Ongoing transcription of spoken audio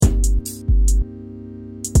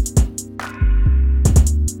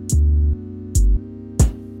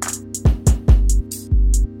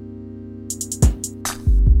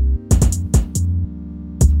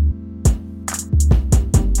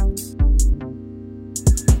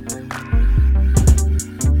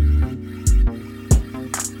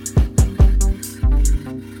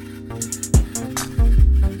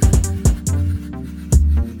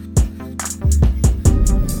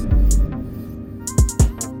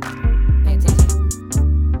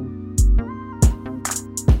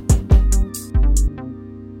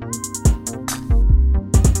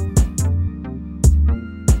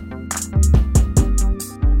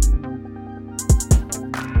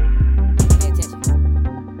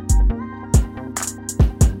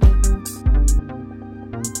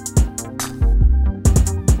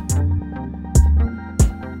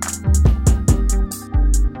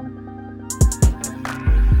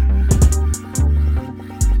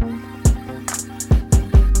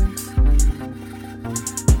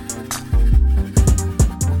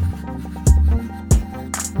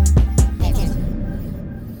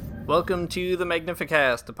Welcome to the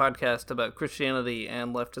Magnificast, a podcast about Christianity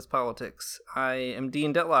and leftist politics. I am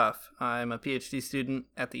Dean Detloff. I'm a PhD student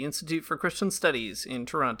at the Institute for Christian Studies in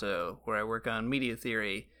Toronto, where I work on media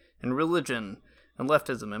theory and religion and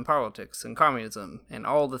leftism and politics and communism and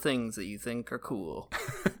all the things that you think are cool.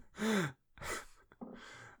 Oh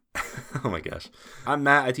my gosh. I'm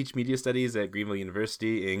Matt. I teach media studies at Greenville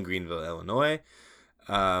University in Greenville, Illinois.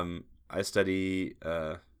 I study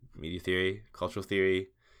media theory, cultural theory,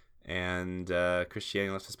 and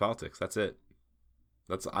Christianity and leftist politics. That's it.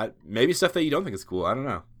 Maybe stuff that you don't think is cool. I don't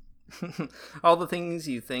know. All the things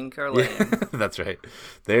you think are lame. Yeah, that's right.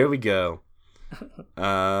 There we go.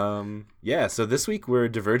 So this week we're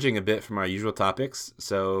diverging a bit from our usual topics.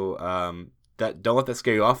 So don't let that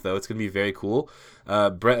scare you off, though. It's going to be very cool.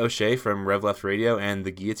 Brett O'Shea from Rev Left Radio and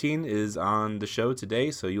The Guillotine is on the show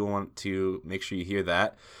today, so you'll want to make sure you hear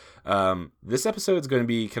that. This episode is going to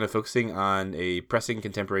be kind of focusing on a pressing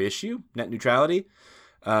contemporary issue, net neutrality,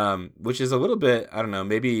 which is a little bit, I don't know,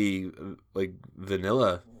 maybe like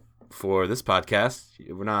vanilla for this podcast.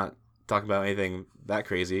 We're not talking about anything that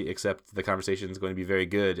crazy, except the conversation is going to be very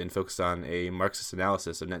good and focused on a Marxist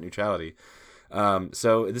analysis of net neutrality.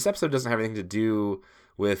 So this episode doesn't have anything to do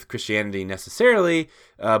with Christianity necessarily,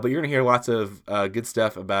 but you're going to hear lots of good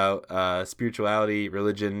stuff about spirituality,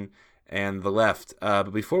 religion, and the left.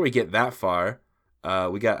 But before we get that far,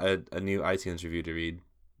 we got a new iTunes review to read,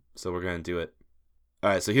 so we're going to do it. All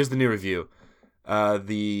right, so here's the new review.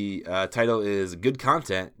 The title is Good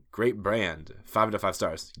Content, Great Brand, 5 out of 5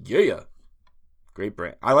 stars. Yeah! Great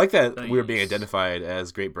brand. I like that Nice. We're being identified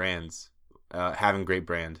as great brands, having great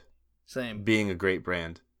brand. Same. Being a great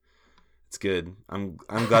brand. It's good. I'm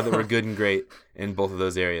glad that we're good and great in both of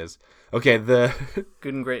those areas. Okay, Good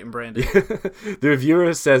and great and branded. the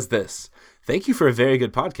reviewer says this. Thank you for a very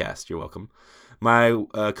good podcast. You're welcome. My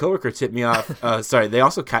coworker tipped me off. They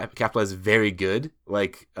also capitalize very good,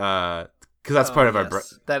 like because that's part of our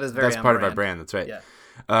that is very that's part of our brand. That's right. Yeah.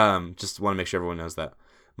 Just want to make sure everyone knows that.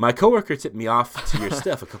 My coworker tipped me off to your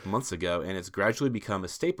stuff a couple months ago, and it's gradually become a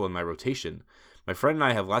staple in my rotation. My friend and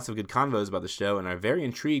I have lots of good convos about the show and are very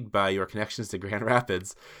intrigued by your connections to Grand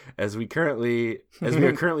Rapids as we are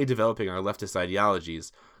currently developing our leftist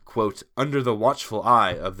ideologies, quote, under the watchful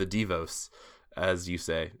eye of the Devos, as you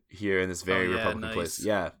say, here in this very Republican place.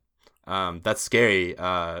 Yeah. That's scary.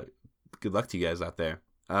 Good luck to you guys out there.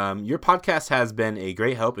 Your podcast has been a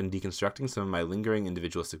great help in deconstructing some of my lingering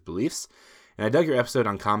individualistic beliefs, and I dug your episode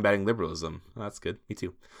on combating liberalism. Oh, that's good. Me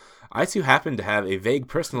too. I too happen to have a vague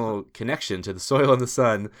personal connection to the soil and the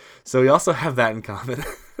sun, so we also have that in common.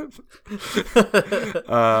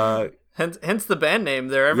 Hence the band name.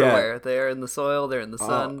 They're everywhere. Yeah. They're in the soil. They're in the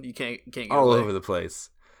sun. You can't get all away. Over the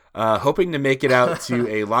place. Hoping to make it out to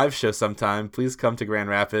a live show sometime. Please come to Grand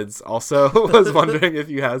Rapids. Also, was wondering if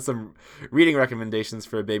you had some reading recommendations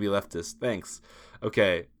for a baby leftist. Thanks.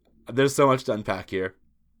 Okay, there's so much to unpack here.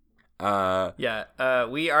 We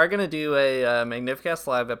are going to do a Magnificast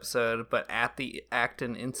Live episode, but at the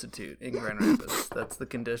Acton Institute in Grand Rapids. That's the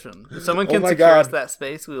condition. If someone can secure us that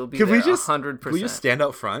space, we will be there 100%. Can we just stand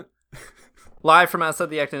out front? Live from outside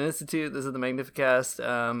the Acton Institute. This is the Magnificast.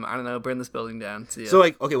 I don't know, burn this building down.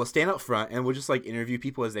 So, we'll stand out front, and we'll just, interview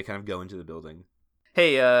people as they kind of go into the building.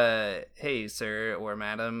 Hey, sir or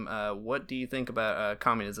madam, what do you think about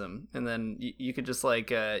communism? And then you could just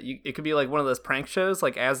it could be like one of those prank shows,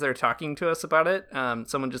 like as they're talking to us about it,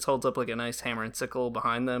 someone just holds up like a nice hammer and sickle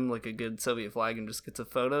behind them, like a good Soviet flag, and just gets a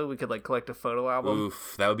photo. We could collect a photo album.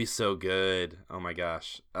 Oof, that would be so good. Oh my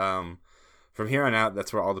gosh. From here on out,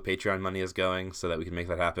 that's where all the Patreon money is going, so that we can make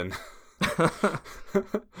that happen.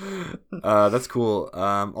 That's cool.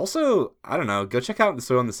 Also, I don't know, go check out The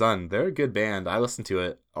Soil and the Sun. They're a good band. I listen to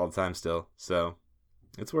it all the time still, so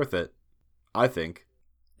it's worth it, I think.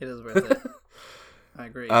 It is worth it. I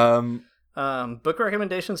agree. Book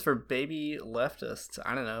recommendations for baby leftists.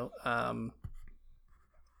 I don't know.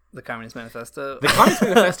 The Communist Manifesto. The Communist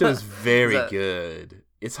Manifesto is very good.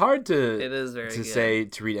 It's hard to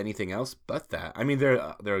read anything else but that. I mean, there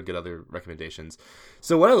are good other recommendations.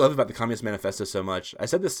 So what I love about the Communist Manifesto so much, I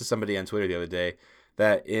said this to somebody on Twitter the other day,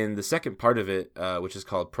 that in the second part of it, which is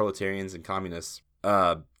called Proletarians and Communists,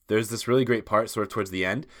 there's this really great part sort of towards the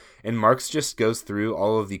end, and Marx just goes through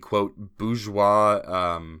all of the, quote, bourgeois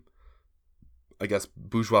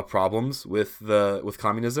problems with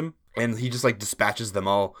communism. And he just dispatches them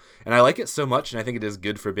all, and I like it so much, and I think it is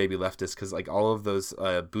good for baby leftists because all of those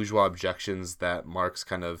bourgeois objections that Marx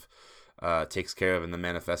kind of takes care of in the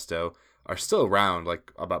manifesto are still around,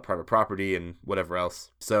 about private property and whatever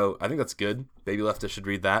else. So I think that's good. Baby leftists should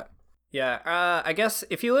read that. Yeah, I guess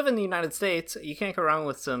if you live in the United States, you can't go wrong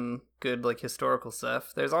with some good like historical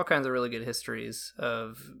stuff. There's all kinds of really good histories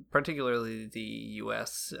of particularly the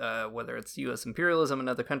U.S., whether it's U.S. imperialism in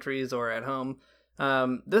other countries or at home.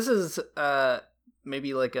 This is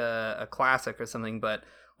maybe like a classic or something, but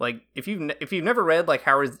like if you've never read like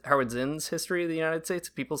Howard Zinn's History of the United States,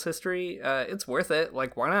 People's History, it's worth it.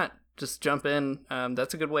 Like, why not just jump in?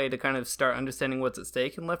 That's a good way to kind of start understanding what's at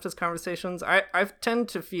stake in leftist conversations. I tend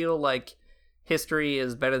to feel like history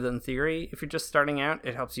is better than theory. If you're just starting out,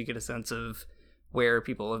 it helps you get a sense of where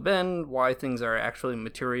people have been, why things are actually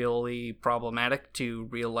materially problematic to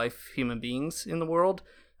real life human beings in the world.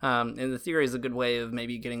 And the theory is a good way of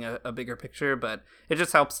maybe getting a bigger picture, but it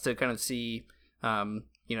just helps to kind of see,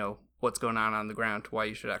 what's going on the ground, why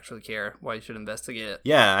you should actually care, why you should investigate it.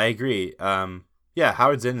 Yeah, I agree. Yeah,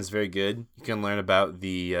 Howard Zinn is very good. You can learn about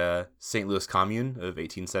the St. Louis Commune of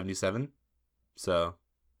 1877. So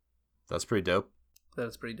that's pretty dope. That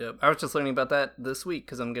is pretty dope. I was just learning about that this week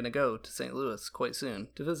because I'm going to go to St. Louis quite soon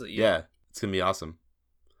to visit you. Yeah, it's going to be awesome.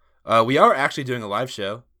 We are actually doing a live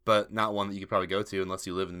show, but not one that you could probably go to unless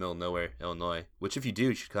you live in the middle of nowhere, Illinois, which if you do,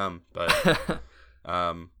 you should come. But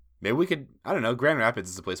maybe we could, I don't know, Grand Rapids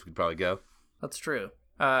is a place we could probably go. That's true.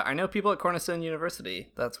 I know people at Cornerstone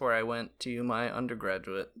University. That's where I went to my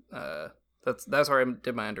undergraduate. That's where I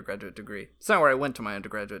did my undergraduate degree. It's not where I went to my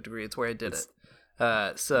undergraduate degree. It's where I did it.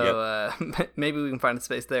 Maybe we can find a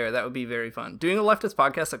space there. That would be very fun. Doing a leftist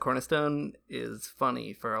podcast at Cornerstone is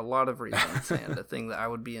funny for a lot of reasons and a thing that I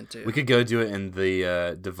would be into. We could go do it in the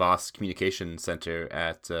DeVos Communication Center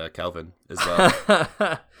at Calvin as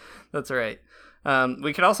well. That's right.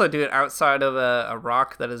 We could also do it outside of a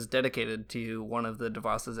rock that is dedicated to one of the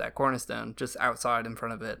DeVosses at Cornerstone, just outside in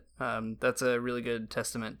front of it. That's a really good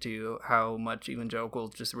testament to how much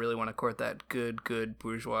evangelicals just really want to court that good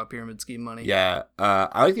bourgeois pyramid scheme money. Yeah,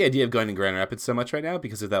 I like the idea of going to Grand Rapids so much right now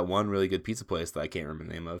because of that one really good pizza place that I can't remember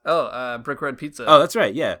the name of. Oh, Brick Red Pizza. Oh, that's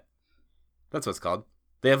right, yeah. That's what it's called.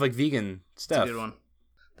 They have like vegan stuff. It's a good one.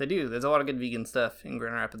 They do. There's a lot of good vegan stuff in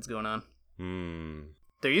Grand Rapids going on.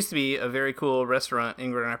 There used to be a very cool restaurant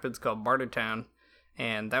in Grand Rapids called Bartertown,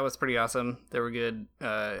 and that was pretty awesome. There were good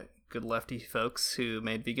lefty folks who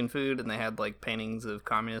made vegan food, and they had like paintings of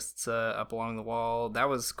communists up along the wall. That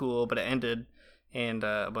was cool, but it ended, and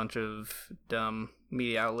a bunch of dumb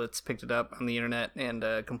media outlets picked it up on the internet and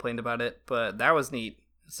complained about it. But that was neat.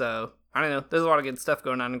 So I don't know. There's a lot of good stuff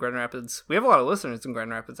going on in Grand Rapids. We have a lot of listeners in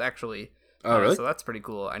Grand Rapids, actually. Oh, really? So that's pretty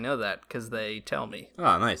cool. I know that because they tell me.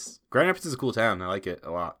 Oh, nice. Grand Rapids is a cool town. I like it a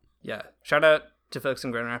lot. Yeah. Shout out to folks in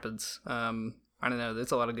Grand Rapids. I don't know.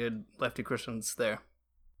 There's a lot of good lefty Christians there.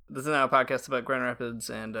 This is now a podcast about Grand Rapids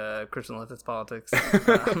and Christian leftist politics.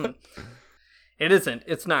 It isn't.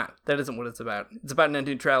 It's not. That isn't what it's about. It's about net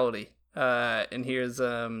neutrality. And here's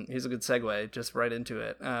a good segue just right into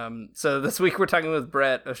it. So this week we're talking with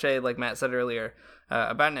Brett O'Shea, like Matt said earlier,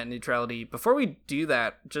 about net neutrality. Before we do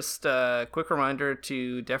that, just a quick reminder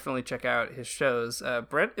to definitely check out his shows.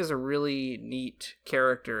 Brett is a really neat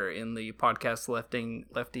character in the podcast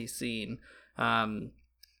lefty scene.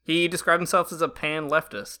 He described himself as a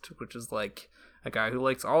pan-leftist, which is like a guy who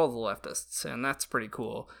likes all of the leftists, and that's pretty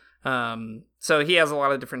cool. So he has a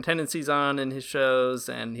lot of different tendencies on in his shows,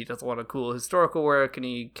 and he does a lot of cool historical work, and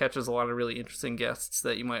he catches a lot of really interesting guests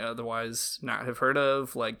that you might otherwise not have heard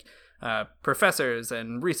of, like professors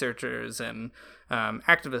and researchers and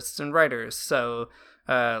activists and writers. So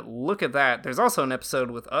look at that. There's also an episode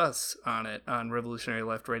with us on it on Revolutionary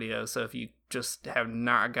Left Radio. So if you just have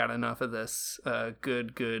not got enough of this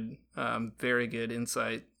very good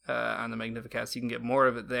insight on the Magnificast, you can get more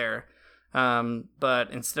of it there. But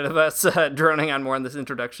instead of us droning on more on this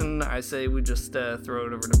introduction, I say we just throw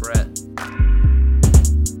it over to Brett.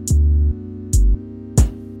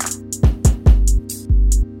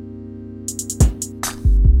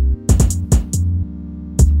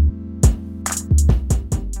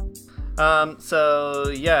 So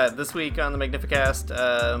yeah, this week on the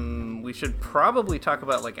Magnificast, we should probably talk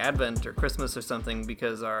about like Advent or Christmas or something,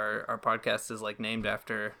 because our podcast is like named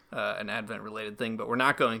after an Advent related thing, but we're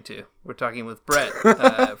not going to. We're talking with Brett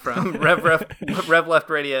from Rev Left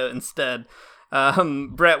Radio instead.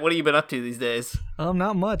 Brett, what have you been up to these days?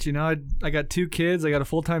 Not much. I got 2 kids. I got a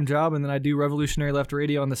full-time job, and then I do Revolutionary Left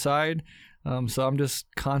Radio on the side. So I'm just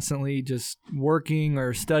constantly just working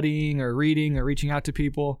or studying or reading or reaching out to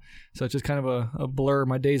people. So it's just kind of a blur.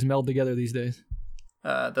 My days meld together these days.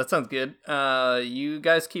 That sounds good. You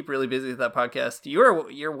guys keep really busy with that podcast.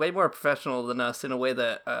 You're way more professional than us in a way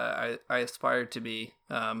that I aspire to be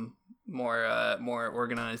more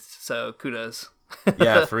organized. So kudos.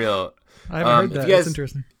 Yeah, for real. I haven't heard that. That's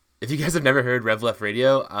interesting. if you guys have never heard Rev Left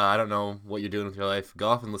Radio, I don't know what you're doing with your life. Go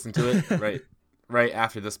off and listen to it right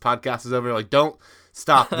after this podcast is over. Like, don't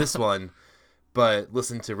stop this one, but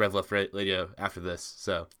listen to Rev Left Radio after this.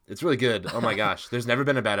 So it's really good. Oh my gosh, there's never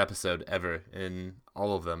been a bad episode ever in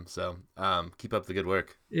all of them. So keep up the good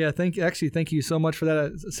work. Yeah, thank you so much for that.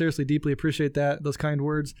 I seriously deeply appreciate those kind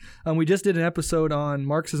words. We just did an episode on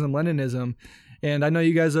Marxism Leninism, and I know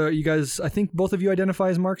you guys. I think both of you identify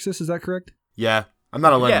as Marxists. Is that correct? Yeah. I'm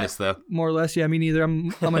not a Leninist though. More or less, yeah. Me neither.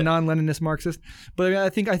 I'm a non-Leninist Marxist, but I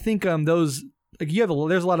think those like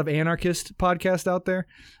there's a lot of anarchist podcasts out there.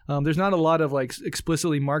 There's not a lot of like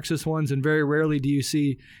explicitly Marxist ones, and very rarely do you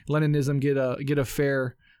see Leninism get a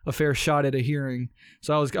fair shot at a hearing.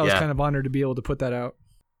 So I was kind of honored to be able to put that out.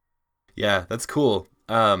 Yeah, that's cool.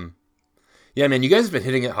 Yeah, man, you guys have been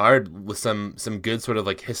hitting it hard with some good sort of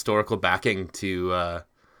like historical backing to.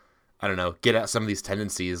 I don't know, get at some of these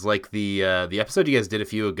tendencies. Like the episode you guys did a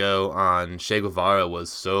few ago on Che Guevara was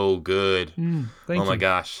so good. Thank you. My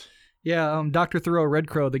gosh. Yeah, Dr. Thoreau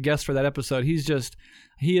Redcrow, the guest for that episode, he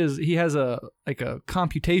has a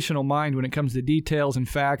computational mind when it comes to details and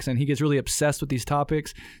facts, and he gets really obsessed with these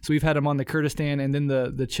topics. So we've had him on the Kurdistan and then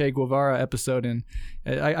the Che Guevara episode, and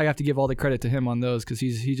I have to give all the credit to him on those because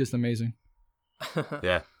he's just amazing.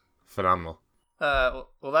 Yeah, phenomenal.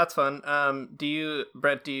 Well, that's fun.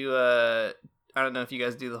 Brett, I don't know if you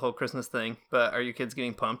guys do the whole Christmas thing, but are your kids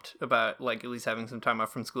getting pumped about like at least having some time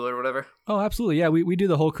off from school or whatever? Oh, absolutely. Yeah, we do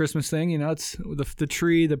the whole Christmas thing. You know, it's the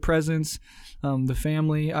tree, the presents, the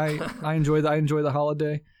family. I enjoy the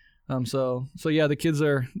holiday. So yeah, the kids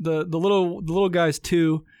are the little guy's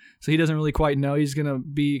 2, so he doesn't really quite know. He's gonna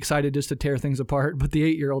be excited just to tear things apart, but the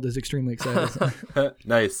 8-year-old is extremely excited.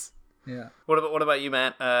 Nice. Yeah. What about you,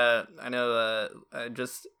 Matt? I know.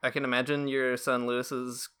 I can imagine your son Lewis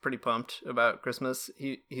is pretty pumped about Christmas.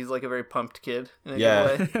 He's like a very pumped kid in a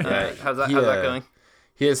good way. Yeah. How's that going?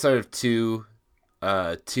 He has sort of two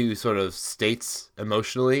sort of states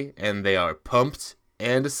emotionally, and they are pumped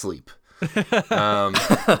and asleep. Yeah,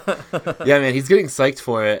 man, he's getting psyched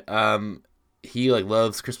for it. He like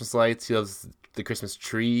loves Christmas lights. He loves the Christmas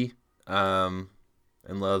tree.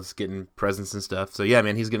 And loves getting presents and stuff. So yeah,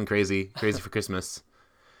 man, he's getting crazy for Christmas.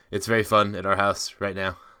 It's very fun at our house right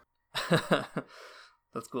now.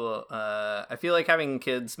 That's cool. I feel like having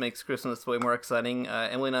kids makes Christmas way more exciting.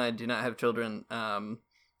 Emily and I do not have children,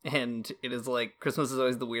 and it is like Christmas is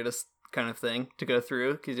always the weirdest kind of thing to go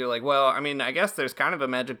through because you're like, well, I mean, I guess there's kind of a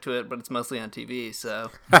magic to it, but it's mostly on TV, so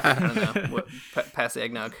I don't know. Pass the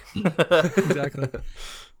eggnog. Exactly.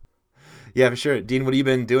 Yeah, for sure. Dean, what have you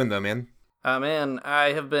been doing though, man? Man,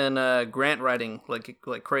 I have been grant writing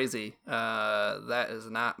like crazy. That is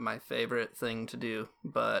not my favorite thing to do,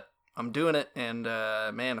 but I'm doing it, and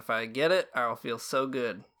man, if I get it, I'll feel so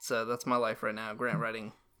good. So that's my life right now, grant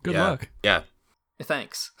writing. Good luck. Yeah.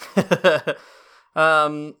 Thanks.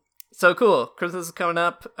 So cool. Christmas is coming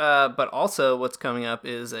up, but also what's coming up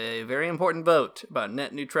is a very important vote about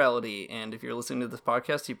net neutrality. And if you're listening to this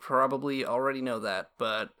podcast, you probably already know that,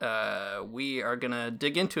 but we are going to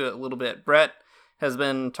dig into it a little bit. Brett has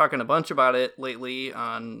been talking a bunch about it lately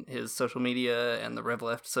on his social media and the Rev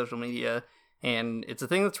Left social media, and it's a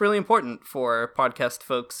thing that's really important for podcast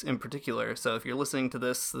folks in particular. So if you're listening to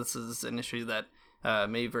this is an issue that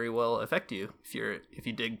may very well affect you if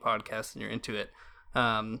you dig podcasts and you're into it.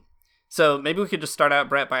 So maybe we could just start out,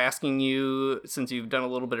 Brett, by asking you, since you've done a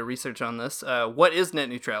little bit of research on this, what is net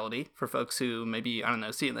neutrality for folks who maybe, I don't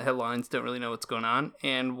know, see it in the headlines, don't really know what's going on,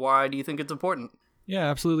 and why do you think it's important? Yeah,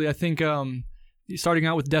 absolutely. I think starting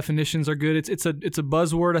out with definitions are good. It's a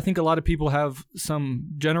buzzword. I think a lot of people have some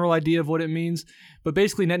general idea of what it means, but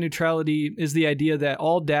basically net neutrality is the idea that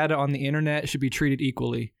all data on the internet should be treated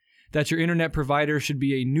equally, that your internet provider should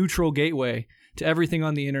be a neutral gateway to everything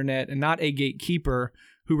on the internet and not a gatekeeper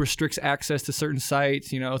who restricts access to certain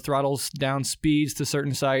sites, throttles down speeds to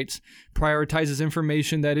certain sites, prioritizes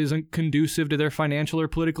information that isn't conducive to their financial or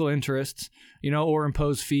political interests, or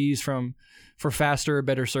impose fees for faster or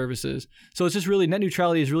better services. So it's just really, net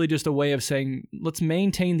neutrality is really just a way of saying, let's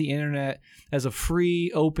maintain the internet as a free,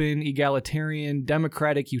 open, egalitarian,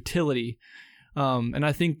 democratic utility. And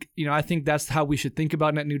I think that's how we should think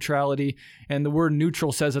about net neutrality. And the word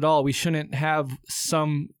neutral says it all. We shouldn't have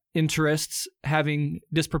some interests having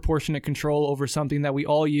disproportionate control over something that we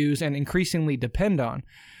all use and increasingly depend on.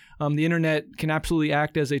 The internet can absolutely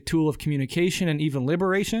act as a tool of communication and even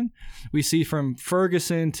liberation. We see from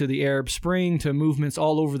Ferguson to the Arab Spring to movements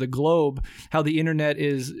all over the globe how the internet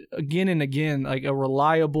is again and again like a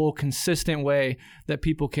reliable, consistent way that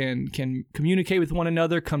people can communicate with one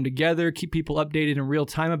another, come together, keep people updated in real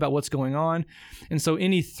time about what's going on. And so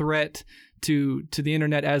any threat to the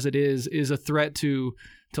internet as it is a threat to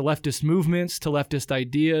leftist movements, to leftist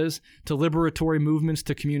ideas, to liberatory movements,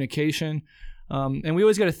 to communication. And we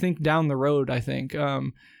always got to think down the road, I think.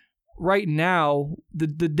 Right now, the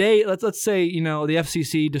day, let's say, the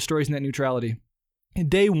FCC destroys net neutrality.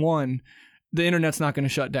 Day one, the internet's not going to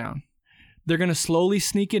shut down. They're going to slowly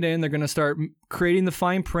sneak it in. They're going to start creating the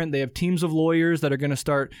fine print. They have teams of lawyers that are going to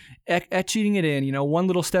start etching it in, one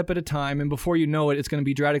little step at a time. And before you know it, it's going to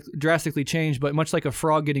be drastically changed. But much like a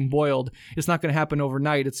frog getting boiled, it's not going to happen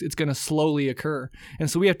overnight. It's going to slowly occur. And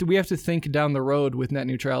so we have to think down the road with net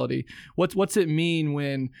neutrality. What's it mean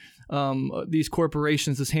when these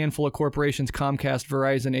corporations, this handful of corporations, Comcast,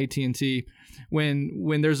 Verizon, AT&T,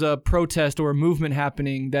 when there's a protest or a movement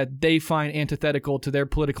happening that they find antithetical to their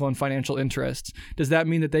political and financial interests, does that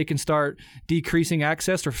mean that they can start decreasing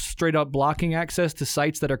access or straight up blocking access to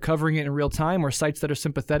sites that are covering it in real time or sites that are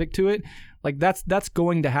sympathetic to it? Like that's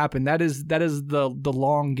going to happen. That is the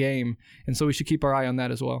long game. And so we should keep our eye on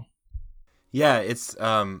that as well. Yeah, it's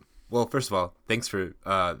well, first of all, thanks for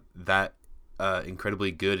that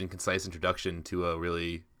incredibly good and concise introduction to a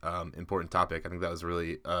really important topic. I think that was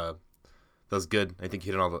really that was good. I think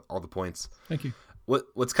you hit on all the points. Thank you.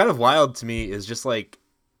 What's kind of wild to me is just like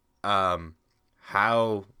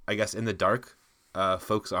how, I guess, in the dark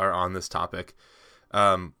folks are on this topic.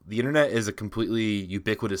 The internet is a completely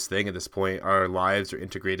ubiquitous thing at this point. Our lives are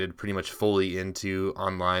integrated pretty much fully into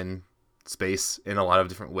online space in a lot of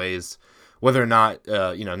different ways, whether or not,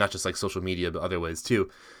 not just like social media, but other ways too.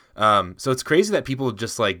 So it's crazy that people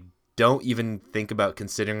just like don't even think about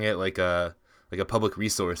considering it like a public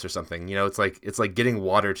resource or something. It's like getting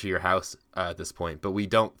water to your house at this point, but we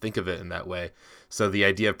don't think of it in that way. So the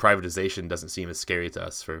idea of privatization doesn't seem as scary to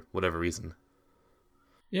us for whatever reason.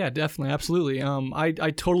 Yeah, definitely. Absolutely.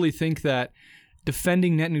 I totally think that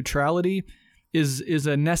defending net neutrality is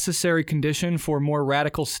a necessary condition for more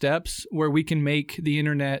radical steps where we can make the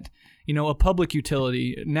internet, a public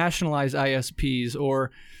utility, nationalize ISPs,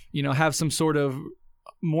 or, have some sort of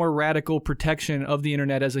more radical protection of the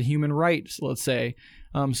internet as a human right, let's say.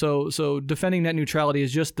 So defending net neutrality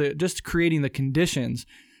is just creating the conditions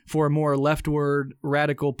for a more leftward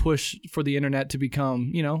radical push for the internet to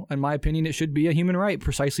become, in my opinion, it should be a human right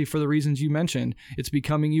precisely for the reasons you mentioned. It's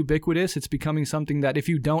becoming ubiquitous. It's becoming something that if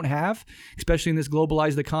you don't have, especially in this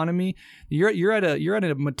globalized economy, you're at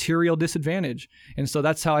a material disadvantage. And so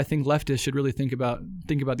that's how I think leftists should really think about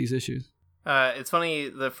these issues. It's funny,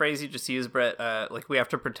 the phrase you just used, Brett, like we have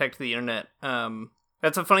to protect the internet.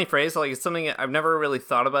 That's a funny phrase. Like it's something I've never really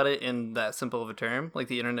thought about it in that simple of a term. Like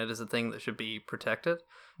the internet is a thing that should be protected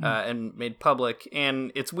and made public.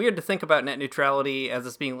 And it's weird to think about net neutrality as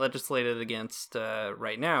it's being legislated against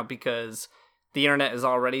right now because the internet is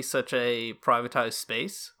already such a privatized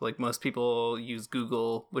space. Like most people use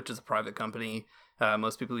Google, which is a private company.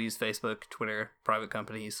 Most people use Facebook, Twitter, private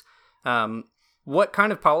companies. What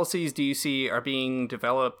kind of policies do you see are being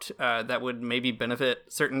developed that would maybe benefit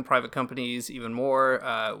certain private companies even more?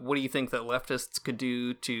 What do you think that leftists could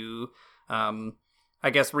do to,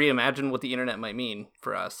 reimagine what the internet might mean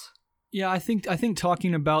for us? Yeah, I think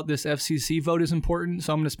talking about this FCC vote is important.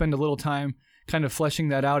 So I'm going to spend a little time kind of fleshing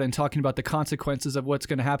that out and talking about the consequences of what's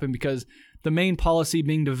going to happen, because the main policy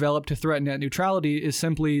being developed to threaten net neutrality is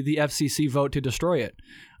simply the FCC vote to destroy it.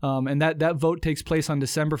 And that vote takes place on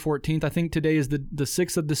December 14th. I think today is the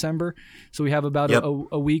 6th of December. So we have about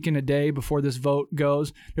a week and a day before this vote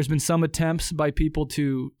goes. There's been some attempts by people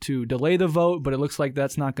to delay the vote, but it looks like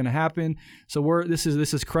that's not going to happen. So this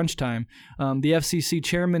is crunch time. The FCC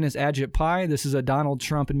chairman is Ajit Pai. This is a Donald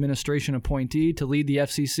Trump administration appointee to lead the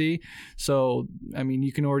FCC. So, I mean,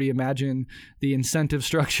 you can already imagine the incentive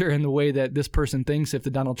structure and the way that this person thinks if the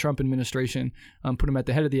Donald Trump administration put him at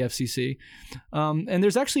the head of the FCC. And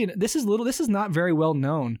there's actually, this is not very well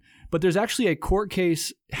known, but there's actually a court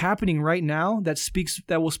case happening right now that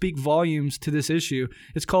will speak volumes to this issue.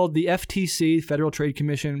 It's called the FTC, Federal Trade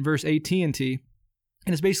Commission, versus AT&T.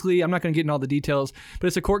 And it's basically, I'm not going to get into all the details, but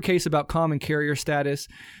it's a court case about common carrier status.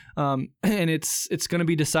 And it's going to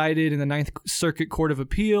be decided in the Ninth Circuit Court of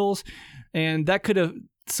Appeals. And that could have,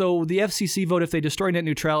 so the FCC vote, if they destroy net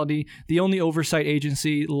neutrality, the only oversight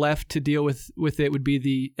agency left to deal with it would be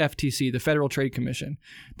the FTC, the Federal Trade Commission.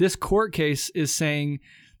 This court case is saying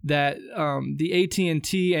that the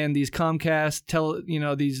AT&T and these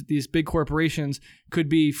Comcast, these big corporations could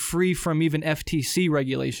be free from even FTC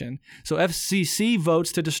regulation. So FCC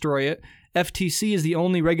votes to destroy it. FTC is the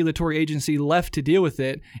only regulatory agency left to deal with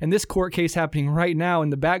it. And this court case happening right now in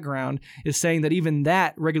the background is saying that even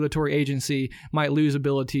that regulatory agency might lose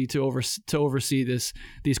ability to oversee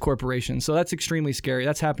these corporations. So that's extremely scary.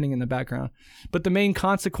 That's happening in the background. But the main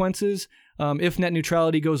consequences, if net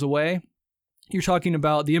neutrality goes away, you're talking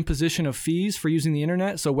about the imposition of fees for using the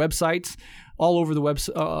internet. So websites all over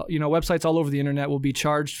websites all over the internet will be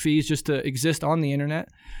charged fees just to exist on the internet.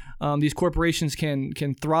 These corporations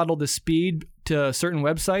can throttle the speed to certain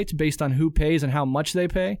websites based on who pays and how much they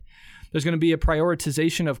pay. There's going to be a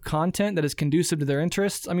prioritization of content that is conducive to their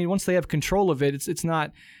interests. I mean, once they have control of it, it's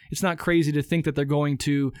not crazy to think that they're going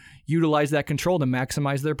to utilize that control to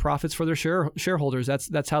maximize their profits for their shareholders.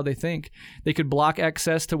 That's how they think. They could block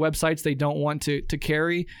access to websites they don't want to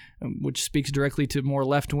carry, which speaks directly to more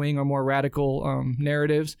left-wing or more radical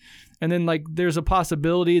narratives. And then there's a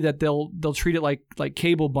possibility that they'll treat it like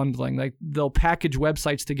cable bundling. Like they'll package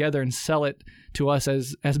websites together and sell it to us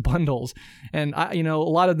as bundles. And a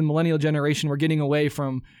lot of the millennial generation, we're getting away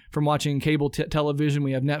from watching cable television.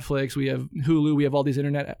 We have Netflix, we have Hulu, we have all these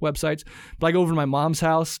internet websites. But I go over to my mom's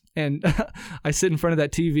house and I sit in front of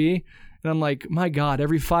that TV and I'm like, my God,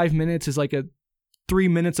 every 5 minutes is like 3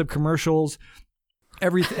 minutes of commercials.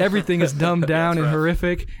 Everything is dumbed down and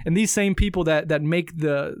horrific. And these same people that make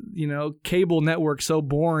the cable network so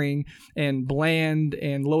boring and bland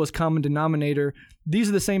and lowest common denominator, these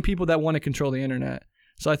are the same people that want to control the internet.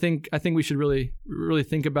 So I think we should really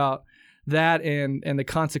think about that and the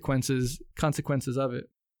consequences of it.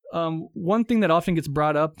 One thing that often gets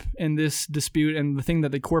brought up in this dispute, and the thing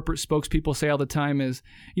that the corporate spokespeople say all the time is,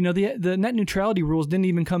 the net neutrality rules didn't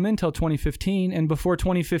even come in until 2015, and before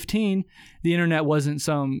 2015, the internet wasn't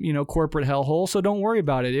some corporate hellhole. So don't worry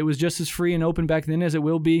about it. It was just as free and open back then as it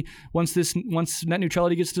will be once net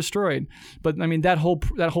neutrality gets destroyed. But I mean that whole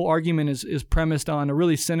argument is premised on a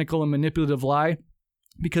really cynical and manipulative lie,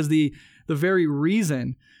 because the very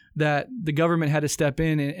reason that the government had to step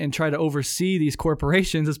in and try to oversee these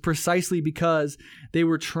corporations is precisely because they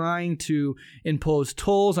were trying to impose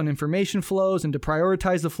tolls on information flows and to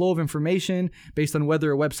prioritize the flow of information based on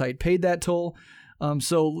whether a website paid that toll.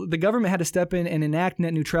 So the government had to step in and enact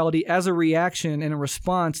net neutrality as a reaction and a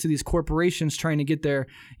response to these corporations trying to get their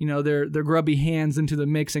grubby hands into the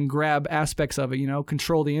mix and grab aspects of it,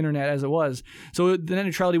 control the internet as it was. So the net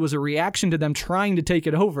neutrality was a reaction to them trying to take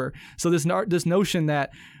it over. So this notion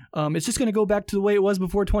that it's just going to go back to the way it was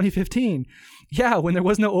before 2015. Yeah, when there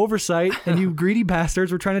was no oversight and you greedy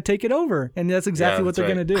bastards were trying to take it over. And that's exactly what they're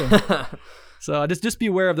going to do. So just be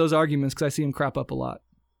aware of those arguments, because I see them crop up a lot.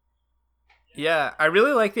 Yeah, I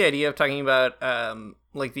really like the idea of talking about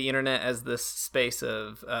the internet as this space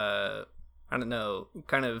of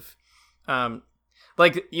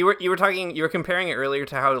you were comparing it earlier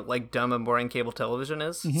to how dumb and boring cable television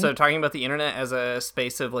is. Mm-hmm. So talking about the internet as a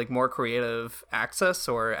space of more creative access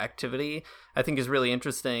or activity, I think is really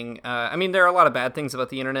interesting. I mean, there are a lot of bad things about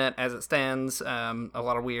the internet as it stands. A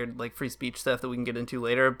lot of weird free speech stuff that we can get into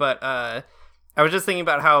later, but I was just thinking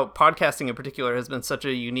about how podcasting in particular has been such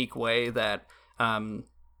a unique way that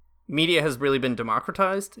media has really been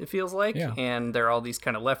democratized, it feels like. Yeah. And there are all these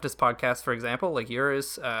kind of leftist podcasts, for example, like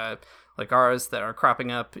yours, like ours, that are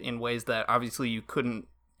cropping up in ways that obviously you could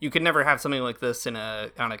never have something like this on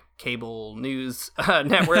a cable news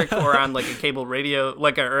network or on a cable radio,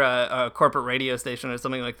 a corporate radio station or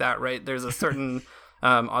something like that, right? There's a certain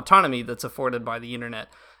autonomy that's afforded by the internet.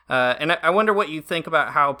 And I wonder what you think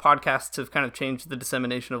about how podcasts have kind of changed the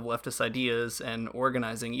dissemination of leftist ideas and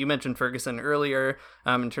organizing. You mentioned Ferguson earlier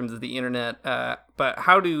in terms of the internet, but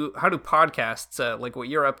how do podcasts, like what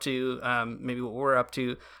you're up to, maybe what we're up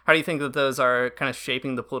to, how do you think that those are kind of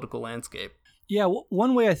shaping the political landscape? Yeah,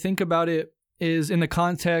 one way I think about it is in the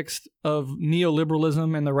context of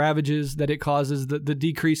neoliberalism and the ravages that it causes, the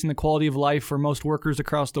decrease in the quality of life for most workers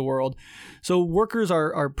across the world. So workers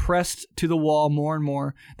are pressed to the wall more and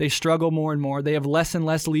more. They struggle more and more. They have less and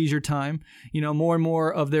less leisure time. More and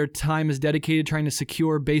more of their time is dedicated trying to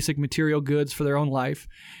secure basic material goods for their own life.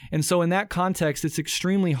 And so in that context, it's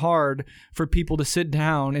extremely hard for people to sit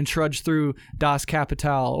down and trudge through Das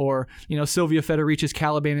Kapital or, Sylvia Federici's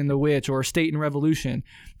Caliban and the Witch or State and Revolution.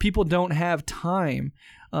 People don't have time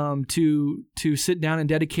to sit down and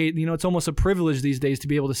dedicate. It's almost a privilege these days to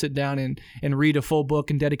be able to sit down and read a full book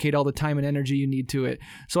and dedicate all the time and energy you need to it.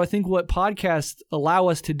 So I think what podcasts allow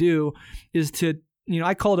us to do is to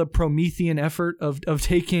I call it a Promethean effort of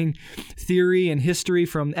taking theory and history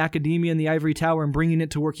from academia and the ivory tower and bringing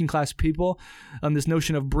it to working class people. This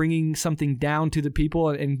notion of bringing something down to the people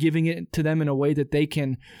and giving it to them in a way that they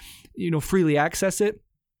can, freely access it.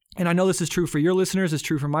 And I know this is true for your listeners. It's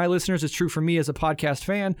true for my listeners. It's true for me as a podcast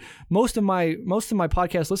fan. Most of my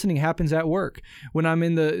podcast listening happens at work when I'm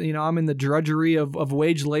in the drudgery of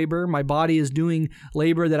wage labor. My body is doing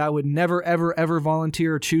labor that I would never, ever, ever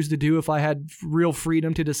volunteer or choose to do if I had real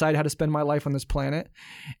freedom to decide how to spend my life on this planet.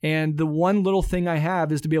 And the one little thing I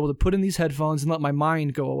have is to be able to put in these headphones and let my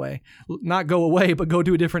mind go away. Not go away, but go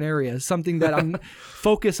to a different area. Something that I'm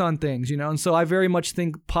focus on things, And so I very much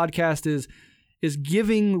think podcast is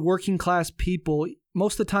giving working class people,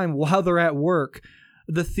 most of the time while they're at work,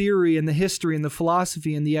 the theory and the history and the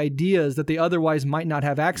philosophy and the ideas that they otherwise might not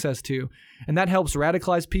have access to. And that helps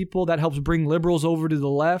radicalize people. That helps bring liberals over to the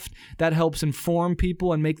left. That helps inform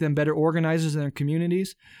people and make them better organizers in their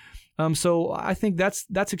communities. So I think that's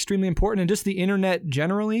extremely important. And just the internet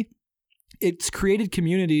generally, it's created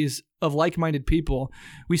communities of like-minded people.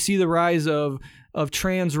 We see the rise of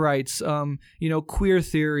trans rights, queer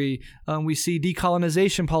theory. We see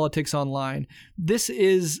decolonization politics online. This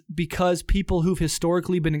is because people who've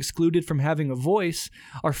historically been excluded from having a voice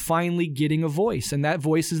are finally getting a voice, and that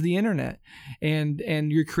voice is the internet. And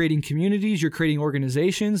you're creating communities, you're creating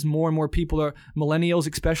organizations. More and more people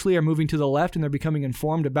millennials especially, are moving to the left, and they're becoming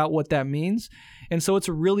informed about what that means. And so it's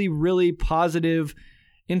a really, really positive,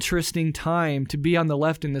 interesting time to be on the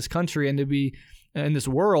left in this country and to be in this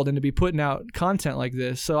world and to be putting out content like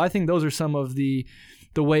this. So I think those are some of the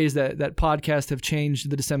ways that podcasts have changed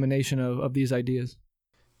the dissemination of these ideas.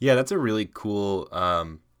 Yeah, that's a really cool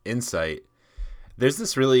insight. There's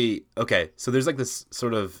this so there's like this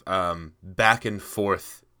sort of back and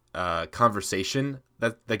forth conversation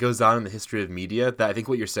that goes on in the history of media that I think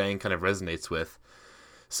what you're saying kind of resonates with.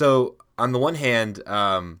 So on the one hand,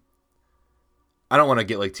 I don't want to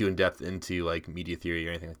get like too in depth into like media theory or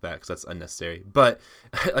anything like that because that's unnecessary. But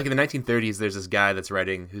like in the 1930s, there's this guy that's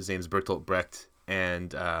writing whose name's Bertolt Brecht,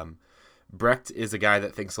 and Brecht is a guy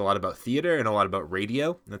that thinks a lot about theater and a lot about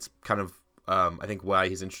radio. That's kind of I think why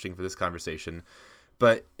he's interesting for this conversation.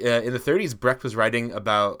 But in the 30s, Brecht was writing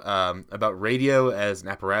about radio as an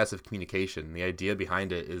apparatus of communication. The idea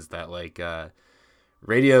behind it is that like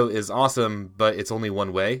radio is awesome, but it's only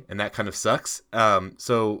one way, and that kind of sucks.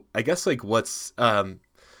 So I guess like what's kind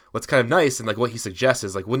of nice and like what he suggests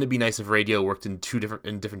is like, wouldn't it be nice if radio worked in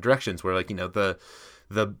different directions, where like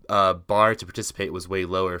the bar to participate was way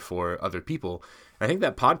lower for other people. And I think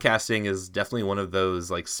that podcasting is definitely one of those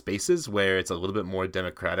like spaces where it's a little bit more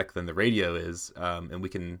democratic than the radio is, and we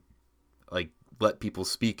can like let people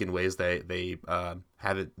speak in ways they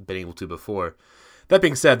haven't been able to before. That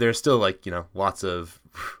being said, there's still like, lots of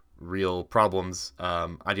real problems,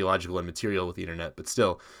 ideological and material with the internet. But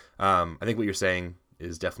still, I think what you're saying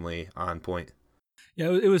is definitely on point.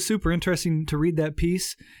 Yeah, it was super interesting to read that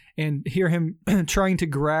piece and hear him trying to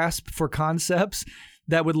grasp for concepts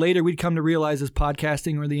that we'd come to realize as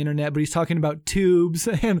podcasting or the internet. But he's talking about tubes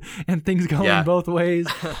and things going both ways.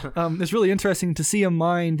 It's really interesting to see a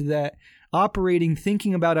mind that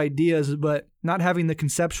thinking about ideas, but not having the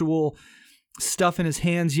conceptual stuff in his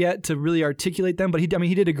hands yet to really articulate them, but he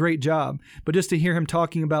did a great job. But just to hear him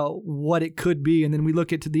talking about what it could be, and then we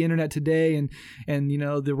look at the internet today and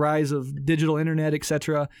the rise of digital internet,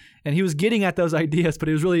 etc. And he was getting at those ideas, but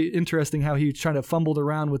it was really interesting how he trying to fumbled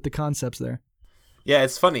around with the concepts there. Yeah,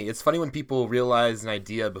 it's funny. It's funny when people realize an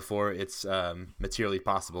idea before it's materially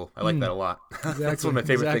possible. I like that a lot. Exactly. That's one of my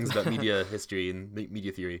favorite things about media history and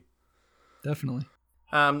media theory. Definitely.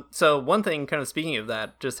 So one thing, kind of speaking of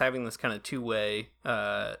that, just having this kind of two-way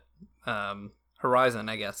horizon,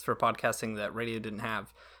 I guess, for podcasting that radio didn't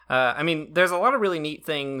have. There's a lot of really neat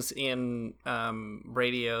things in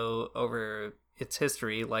radio over its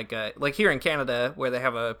history, like here in Canada, where they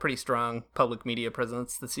have a pretty strong public media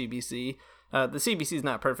presence, the CBC. The CBC is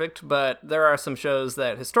not perfect, but there are some shows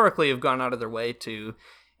that historically have gone out of their way to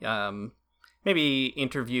maybe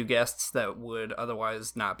interview guests that would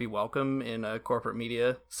otherwise not be welcome in a corporate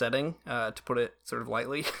media setting, to put it sort of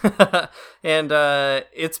lightly. And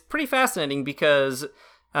it's pretty fascinating because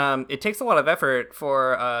it takes a lot of effort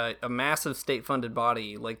for a massive state-funded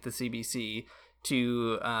body like the CBC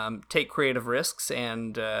to take creative risks,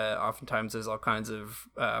 and oftentimes there's all kinds of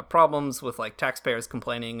problems with like taxpayers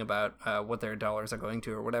complaining about what their dollars are going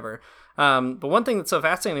to or whatever. But one thing that's so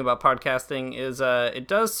fascinating about podcasting is it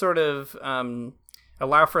does sort of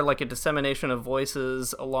allow for like a dissemination of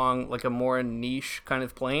voices along like a more niche kind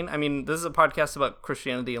of plane. I mean, this is a podcast about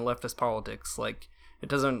Christianity and leftist politics. Like, It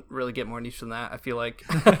doesn't really get more niche than that, I feel like.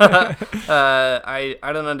 I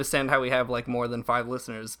don't understand how we have like more than 5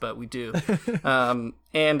 listeners, but we do. I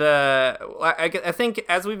think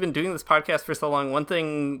as we've been doing this podcast for so long, one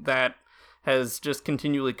thing that has just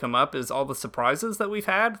continually come up is all the surprises that we've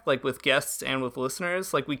had, like with guests and with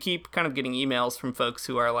listeners. Like we keep kind of getting emails from folks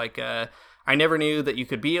who are like, I never knew that you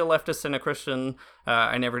could be a leftist and a Christian.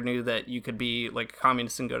 I never knew that you could be like a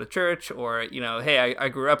communist and go to church, or, hey, I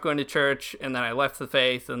grew up going to church and then I left the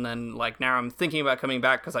faith, and then like now I'm thinking about coming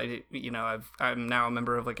back because I'm now a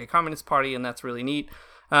member of like a communist party, and that's really neat.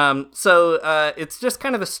 So it's just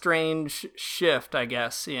kind of a strange shift, I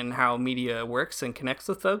guess, in how media works and connects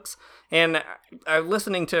with folks. And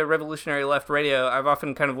listening to Revolutionary Left Radio, I've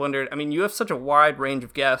often kind of wondered, I mean, you have such a wide range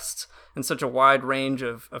of guests and such a wide range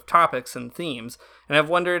of topics and themes. And I've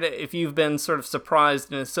wondered if you've been sort of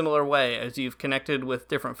surprised in a similar way as you've connected with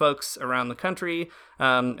different folks around the country,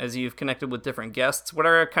 as you've connected with different guests. What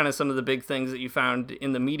are kind of some of the big things that you found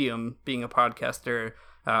in the medium being a podcaster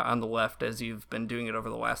on the left as you've been doing it over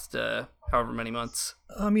the last however many months?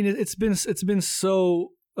 I mean, it's been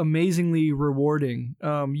so amazingly rewarding.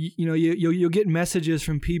 You'll get messages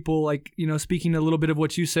from people like, speaking a little bit of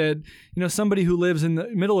what you said, somebody who lives in the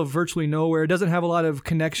middle of virtually nowhere, doesn't have a lot of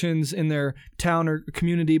connections in their town or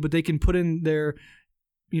community, but they can put in their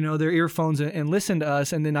earphones and listen to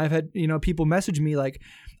us. And then I've had, people message me like,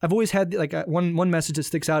 I've always had like one message that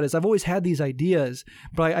sticks out is I've always had these ideas,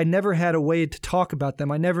 but I never had a way to talk about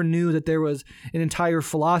them. I never knew that there was an entire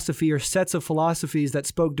philosophy or sets of philosophies that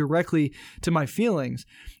spoke directly to my feelings.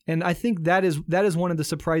 And I think that is one of the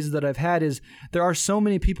surprises that I've had is there are so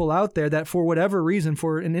many people out there that for whatever reason,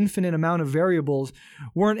 for an infinite amount of variables,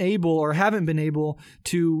 weren't able or haven't been able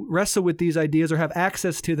to wrestle with these ideas or have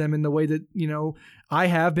access to them in the way that, I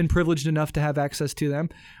have been privileged enough to have access to them.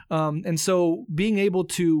 And so being able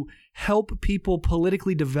to help people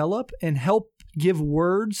politically develop and help give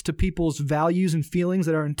words to people's values and feelings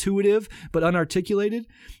that are intuitive but unarticulated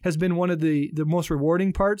has been one of the most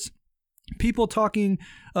rewarding parts. People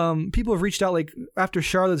have reached out, like after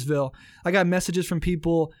Charlottesville, I got messages from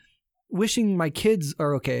people wishing my kids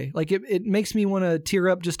are okay. Like it makes me want to tear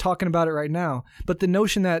up just talking about it right now. But the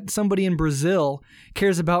notion that somebody in Brazil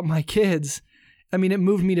cares about my kids, I mean, it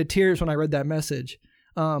moved me to tears when I read that message.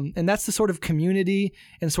 And that's the sort of community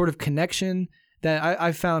and sort of connection that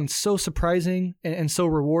I found so surprising and so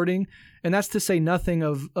rewarding. And that's to say nothing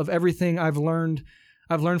of everything I've learned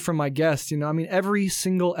from my guests. I mean, every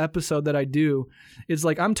single episode that I do is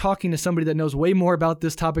like I'm talking to somebody that knows way more about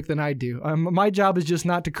this topic than I do. My job is just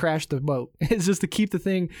not to crash the boat. It's just to keep the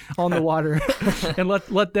thing on the water and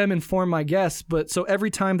let them inform my guests. But so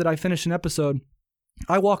every time that I finish an episode,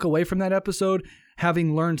 I walk away from that episode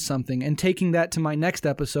having learned something and taking that to my next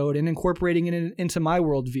episode and incorporating it into my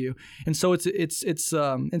worldview. And so it's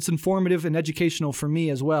informative and educational for me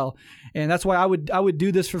as well. And that's why I would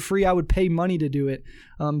do this for free. I would pay money to do it.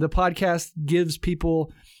 The podcast gives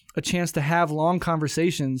people a chance to have long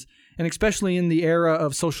conversations, and especially in the era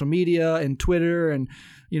of social media and Twitter and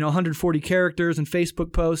 140 characters and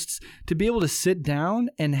Facebook posts, to be able to sit down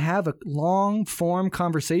and have a long form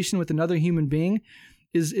conversation with another human being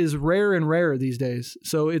is rare and rarer these days.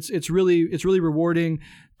 So it's really rewarding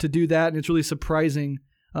to do that, and it's really surprising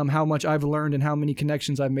how much I've learned and how many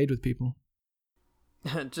connections I've made with people.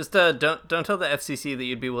 Just don't tell the FCC that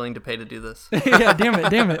you'd be willing to pay to do this. Yeah,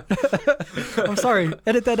 damn it. I'm sorry.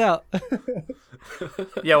 Edit that out.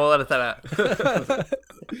 Yeah, we'll edit that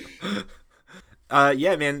out.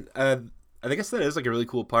 Yeah, man. I guess that is like a really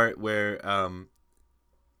cool part where a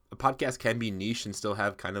podcast can be niche and still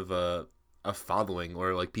have kind of a following,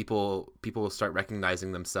 or like people will start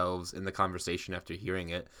recognizing themselves in the conversation after hearing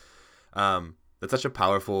it. That's such a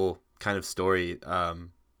powerful kind of story,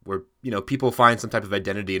 where people find some type of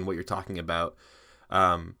identity in what you're talking about,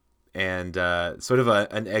 and sort of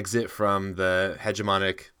an exit from the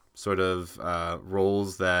hegemonic sort of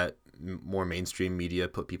roles that more mainstream media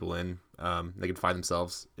put people in. They can find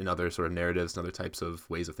themselves in other sort of narratives and other types of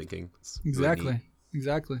ways of thinking. It's really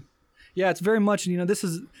Exactly. Yeah, it's very much,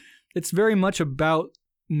 it's very much about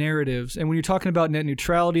narratives. And when you're talking about net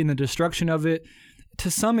neutrality and the destruction of it, to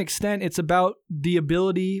some extent, it's about the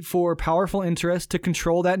ability for powerful interests to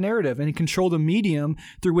control that narrative and control the medium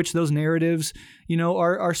through which those narratives,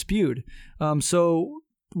 are spewed. So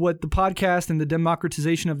what the podcast and the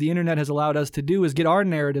democratization of the internet has allowed us to do is get our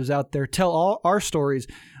narratives out there, tell all our stories.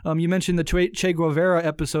 You mentioned the Che Guevara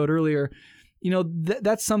episode earlier.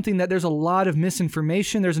 that's something that there's a lot of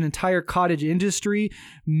misinformation. There's an entire cottage industry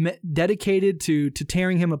dedicated to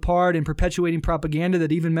tearing him apart and perpetuating propaganda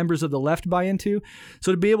that even members of the left buy into.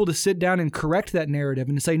 So to be able to sit down and correct that narrative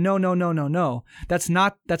and to say, no, that's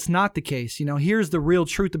not the case. Here's the real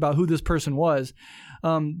truth about who this person was.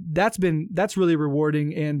 That's really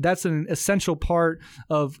rewarding, and that's an essential part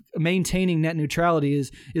of maintaining net neutrality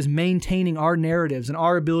is maintaining our narratives and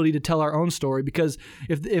our ability to tell our own story. Because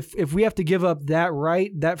if we have to give up that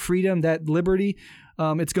right, that freedom, that liberty,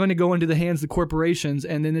 it's going to go into the hands of the corporations,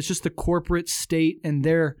 and then it's just the corporate state and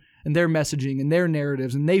their messaging and their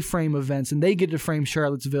narratives, and they frame events and they get to frame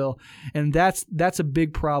Charlottesville, and that's a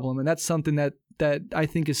big problem, and that's something that I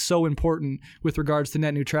think is so important with regards to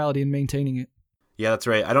net neutrality and maintaining it. Yeah, that's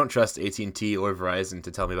right. I don't trust AT&T or Verizon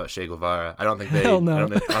to tell me about Che Guevara. I don't think they. Hell no. I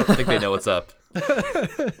don't think they know what's up.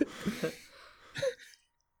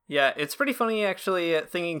 Yeah, it's pretty funny actually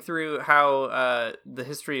thinking through how the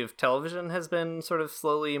history of television has been sort of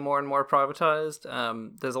slowly more and more privatized.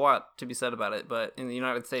 There's a lot to be said about it, but in the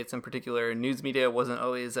United States in particular, news media wasn't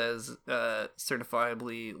always as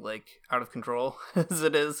certifiably out of control as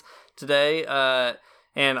it is today.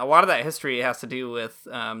 And a lot of that history has to do with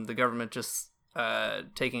the government just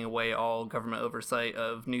taking away all government oversight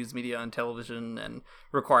of news media on television and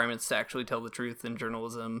requirements to actually tell the truth in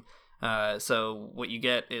journalism. So what you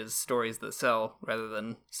get is stories that sell rather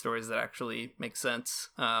than stories that actually make sense,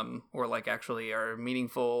 or actually are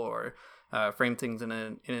meaningful or frame things in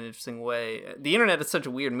an interesting way. The internet is such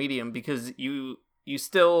a weird medium because you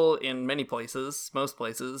still, in many places, most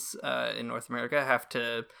places in North America, have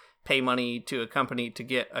to pay money to a company to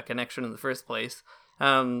get a connection in the first place.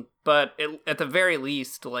 But at the very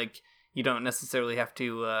least, you don't necessarily have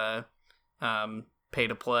to pay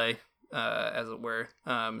to play, as it were,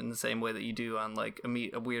 in the same way that you do on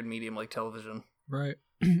a weird medium like television. Right.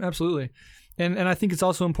 Absolutely. And I think it's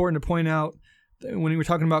also important to point out that when we're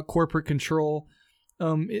talking about corporate control,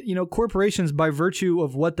 corporations, by virtue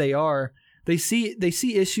of what they are, they see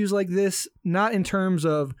issues like this not in terms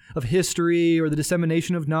of history or the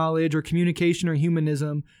dissemination of knowledge or communication or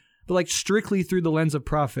humanism, but strictly through the lens of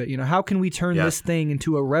profit. How can we turn this thing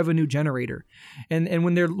into a revenue generator? And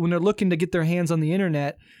when they're looking to get their hands on the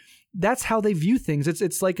internet, that's how they view things.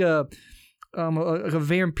 It's like a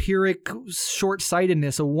vampiric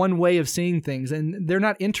short-sightedness, a one way of seeing things, and they're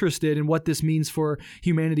not interested in what this means for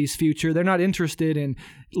humanity's future. They're not interested in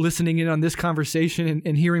listening in on this conversation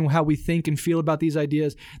and hearing how we think and feel about these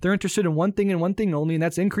ideas. They're interested in one thing and one thing only, and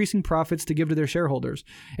that's increasing profits to give to their shareholders.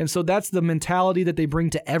 And so that's the mentality that they bring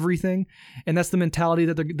to everything, and that's the mentality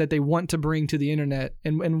that they want to bring to the internet.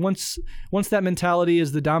 And once that mentality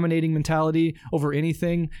is the dominating mentality over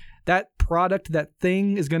anything, that product, that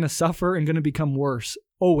thing is going to suffer and going to become worse,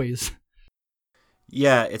 always.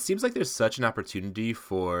 Yeah, it seems like there's such an opportunity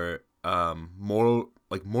for moral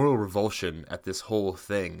revulsion at this whole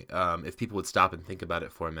thing, if people would stop and think about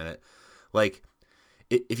it for a minute.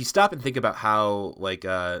 If you stop and think about how,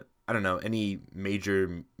 I don't know, any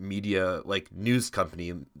major media, news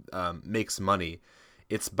company makes money,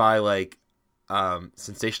 it's by,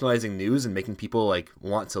 sensationalizing news and making people,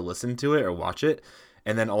 want to listen to it or watch it.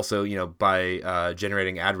 And then also, by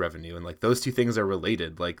generating ad revenue, and those two things are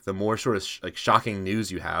related. The more sort of shocking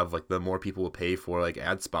news you have, the more people will pay for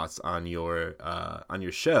ad spots on your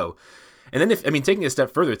show. And then taking a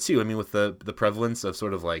step further too, with the prevalence of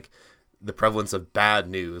sort of the prevalence of bad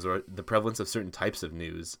news or the prevalence of certain types of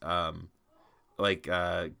news,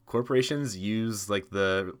 corporations use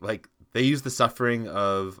they use the suffering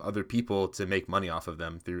of other people to make money off of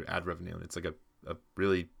them through ad revenue, and it's a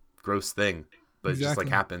really gross thing. But Exactly. It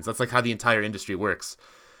just happens. That's how the entire industry works.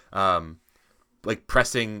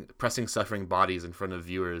 Pressing suffering bodies in front of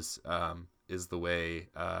viewers is the way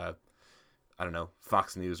I don't know,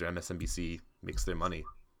 Fox News or MSNBC makes their money.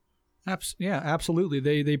 Yeah, absolutely.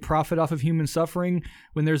 They profit off of human suffering.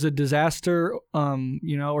 When there's a disaster,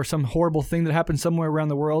 or some horrible thing that happens somewhere around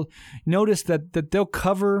the world, notice that they'll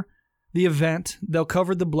cover the event, they'll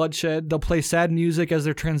cover the bloodshed, they'll play sad music as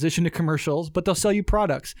they transition to commercials, but they'll sell you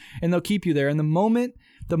products and they'll keep you there. And the moment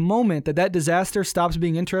that disaster stops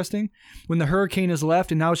being interesting, when the hurricane is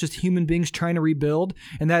left and now it's just human beings trying to rebuild,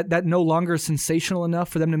 and that no longer is sensational enough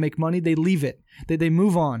for them to make money, they leave it. They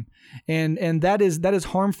move on. And that is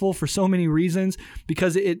harmful for so many reasons,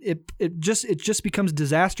 because it just becomes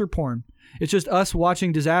disaster porn. It's just us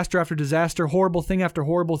watching disaster after disaster, horrible thing after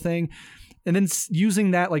horrible thing. and then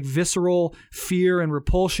using that like visceral fear and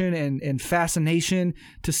repulsion and fascination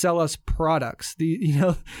to sell us products.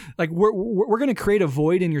 Like we're going to create a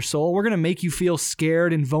void in your soul. We're going to make you feel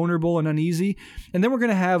scared and vulnerable and uneasy. And then we're going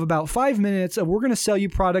to have about 5 minutes of, we're going to sell you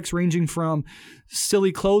products ranging from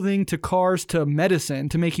silly clothing to cars to medicine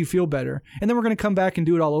to make you feel better. And then we're going to come back and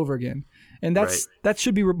do it all over again. And that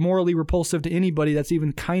should be morally repulsive to anybody that's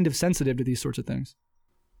even kind of sensitive to these sorts of things.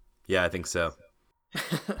 Yeah, I think so.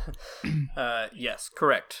 Yes,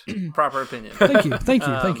 correct. Proper opinion. Thank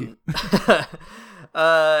you.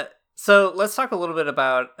 So let's talk a little bit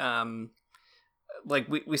about like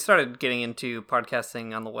we started getting into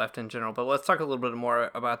podcasting on the left in general, but let's talk a little bit more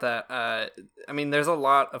about that. I mean, there's a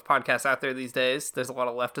lot of podcasts out there these days. There's a lot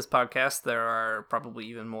of leftist podcasts. There are probably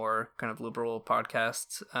even more kind of liberal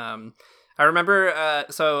podcasts. I remember,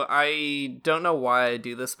 so I don't know why I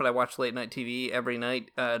do this, but I watch late night TV every night,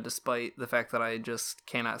 despite the fact that I just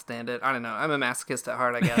cannot stand it. I don't know. I'm a masochist at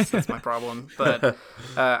heart, I guess. That's my problem. But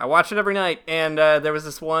I watch it every night. And there was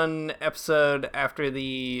this one episode after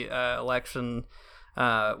the election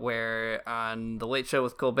where on The Late Show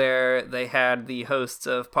with Colbert, they had the hosts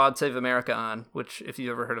of Pod Save America on, which, if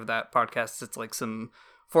you've ever heard of that podcast, it's like some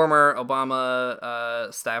former Obama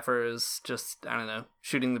staffers just, I don't know,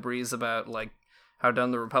 shooting the breeze about like how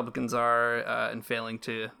dumb the Republicans are and failing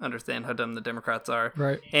to understand how dumb the Democrats are.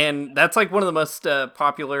 Right. And that's like one of the most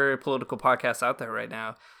popular political podcasts out there right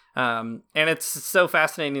now. And it's so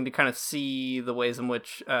fascinating to kind of see the ways in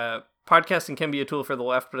which podcasting can be a tool for the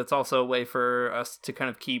left, but it's also a way for us to kind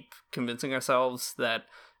of keep convincing ourselves that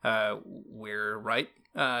we're right,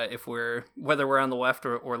 whether we're on the left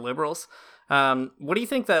or liberals. What do you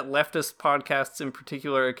think that leftist podcasts in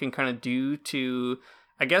particular can kind of do to,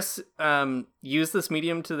 I guess, use this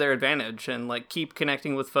medium to their advantage and like keep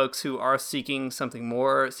connecting with folks who are seeking something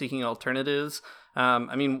more, seeking alternatives?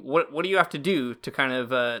 I mean, what do you have to do to kind of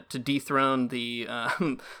to dethrone the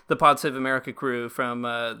Pod Save America crew from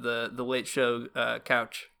the Late Show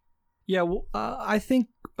couch? Yeah, well, I think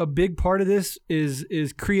a big part of this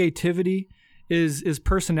is creativity, is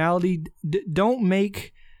personality. Don't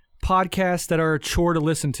make podcasts that are a chore to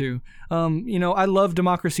listen to. I love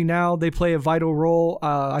Democracy Now! They play a vital role.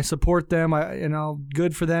 I support them.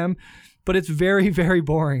 Good for them. But it's very, very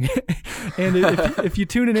boring. And if you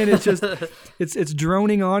tune it in, it's just it's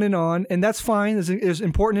droning on, and that's fine. There's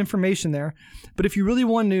important information there. But if you really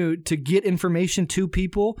want to get information to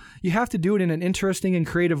people, you have to do it in an interesting and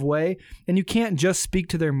creative way. And you can't just speak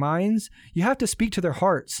to their minds. You have to speak to their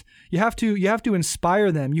hearts. You have to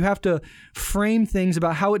inspire them. You have to frame things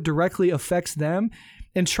about how it directly affects them,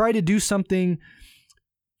 and try to do something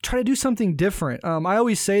different. I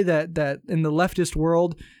always say that in the leftist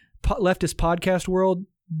podcast world,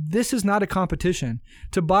 this is not a competition.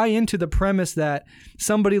 To buy into the premise that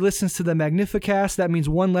somebody listens to the Magnificast, that means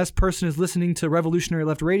one less person is listening to Revolutionary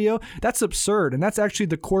Left Radio, that's absurd. And that's actually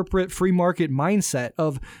the corporate free market mindset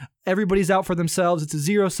of everybody's out for themselves. It's a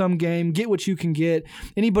zero-sum game. Get what you can get.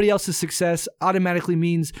 Anybody else's success automatically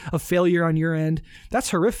means a failure on your end.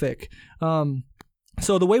 That's horrific.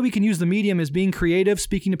 So the way we can use the medium is being creative,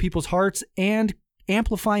 speaking to people's hearts, and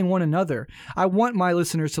amplifying one another. I want my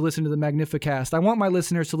listeners to listen to the Magnificast. I want my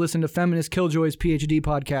listeners to listen to Feminist Killjoy's PhD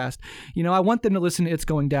podcast. I want them to listen to It's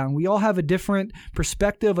Going Down. We all have a different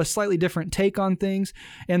perspective, a slightly different take on things,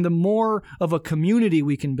 and the more of a community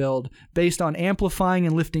we can build based on amplifying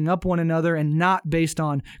and lifting up one another and not based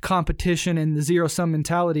on competition and the zero-sum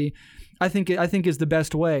mentality, I think is the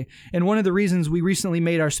best way. And one of the reasons we recently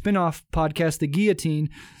made our spin-off podcast, The Guillotine,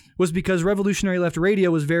 was because Revolutionary Left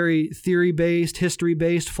Radio was very theory-based,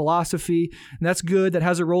 history-based, philosophy, and that's good. That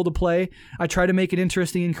has a role to play. I try to make it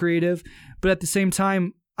interesting and creative, but at the same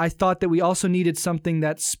time, I thought that we also needed something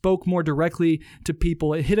that spoke more directly to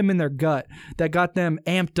people. It hit them in their gut, that got them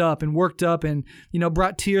amped up and worked up and,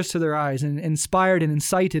 brought tears to their eyes and inspired and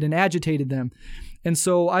incited and agitated them. And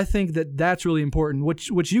so I think that that's really important.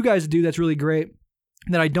 What you guys do that's really great,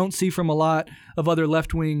 that I don't see from a lot of other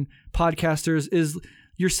left-wing podcasters, is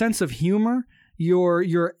your sense of humor, your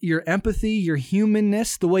empathy, your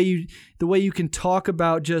humanness, the way you can talk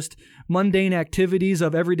about just mundane activities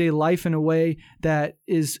of everyday life in a way that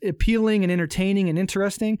is appealing and entertaining and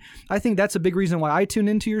interesting. I think that's a big reason why I tune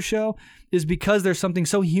into your show, is because there's something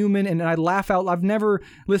so human, and I laugh out. I've never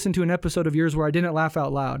listened to an episode of yours where I didn't laugh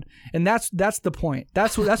out loud, and that's the point.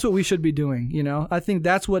 That's what we should be doing. I think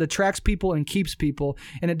that's what attracts people and keeps people,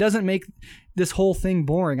 and it doesn't make this whole thing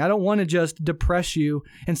boring. I don't want to just depress you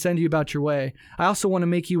and send you about your way. I also want to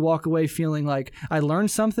make you walk away feeling like I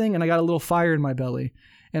learned something and I got a little fire in my belly.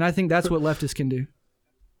 And I think that's what leftists can do.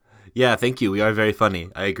 Yeah, thank you. We are very funny.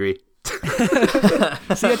 I agree.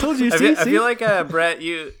 See, I told you. I feel like Brett,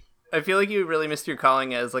 I feel like you really missed your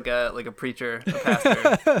calling as like a preacher, a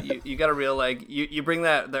pastor. you got a real like you bring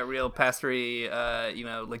that real pastory,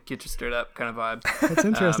 like get you stirred up kind of vibes. That's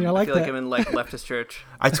interesting. I like feel that. like I'm in like leftist church.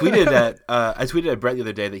 I tweeted at Brett the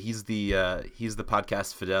other day that he's the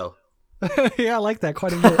podcast Fidel. Yeah, I like that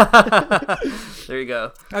quite a bit. There you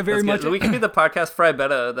go. I very much. We can be the podcast Fry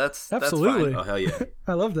Beto. That's absolutely. Oh hell yeah!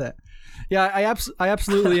 I love that. Yeah, I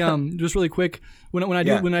absolutely just really quick when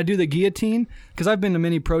I do the guillotine, because I've been to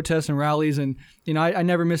many protests and rallies, and I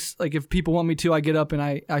never miss, like, if people want me to, I get up and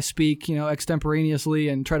I speak extemporaneously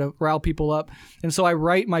and try to rile people up, and so I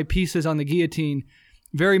write my pieces on the guillotine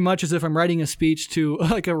very much as if I'm writing a speech to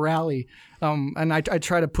like a rally, and I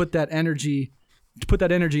try to put that energy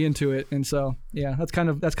into it, and so yeah, that's kind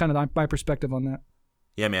of my perspective on that.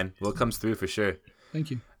 Yeah, man. Well, it comes through for sure.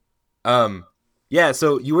 Thank you. Yeah,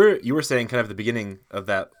 so you were saying kind of at the beginning of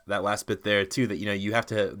that last bit there too, that you have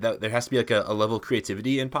to, that there has to be like a level of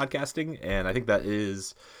creativity in podcasting, and I think that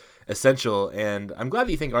is essential. And I'm glad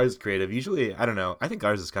that you think ours is creative. Usually, I don't know, I think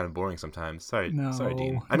ours is kind of boring sometimes. Sorry,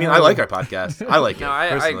 Dean. I mean, I like our podcast. I like it. No, I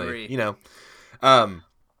personally. agree.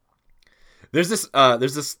 There's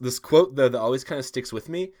this quote though that always kind of sticks with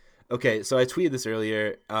me. Okay, so I tweeted this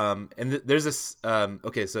earlier, and there's this.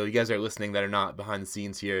 Okay, so you guys are listening that are not behind the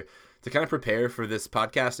scenes here. To kind of prepare for this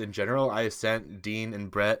podcast in general, I sent Dean and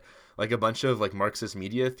Brett like a bunch of like Marxist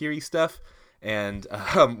media theory stuff, and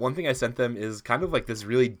one thing I sent them is kind of like this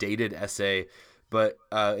really dated essay, but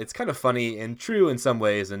it's kind of funny and true in some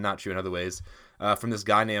ways and not true in other ways, from this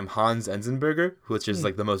guy named Hans Enzensberger, which is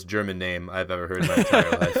like the most German name I've ever heard in my entire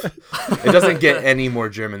life. It doesn't get any more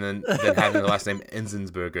German than having the last name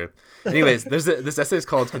Enzensberger. Anyways, this essay is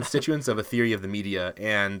called Constituents of a Theory of the Media,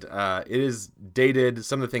 and it is dated.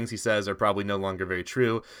 Some of the things he says are probably no longer very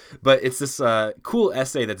true, but it's this cool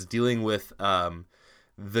essay that's dealing with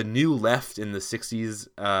the new left in the 60s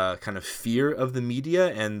kind of fear of the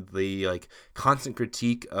media and the like constant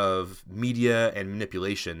critique of media and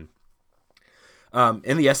manipulation.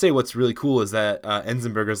 In the essay, what's really cool is that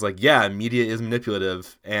Enzensberger's like, yeah, media is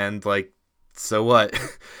manipulative, and like, so what?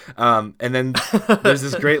 And then there's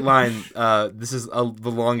this great line. This is the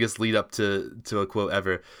longest lead up to a quote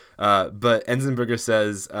ever. But Enzensberger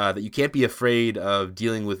says that you can't be afraid of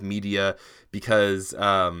dealing with media because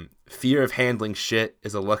fear of handling shit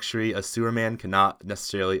is a luxury a sewer man cannot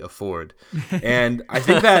necessarily afford. And I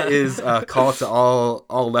think that is a call to all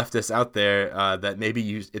leftists out there, that maybe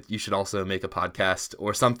you should also make a podcast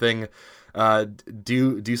or something.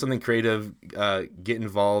 Do something creative, get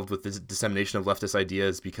involved with the dissemination of leftist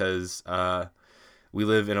ideas, because we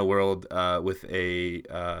live in a world with a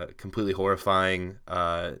completely horrifying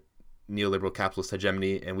neoliberal capitalist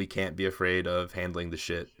hegemony, and we can't be afraid of handling the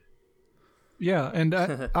shit. Yeah, and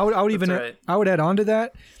I would even right. I would add on to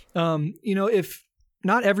that. If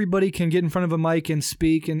not everybody can get in front of a mic and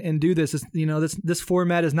speak and do this, this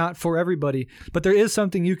format is not for everybody, but there is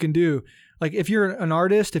something you can do. Like if you're an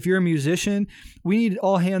artist, if you're a musician, we need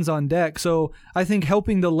all hands on deck. So I think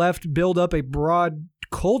helping the left build up a broad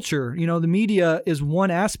culture, the media is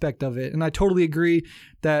one aspect of it. And I totally agree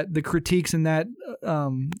that the critiques in that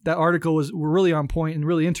article were really on point and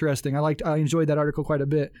really interesting. I enjoyed that article quite a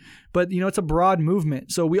bit. But it's a broad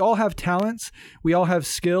movement. So we all have talents, we all have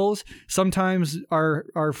skills. Sometimes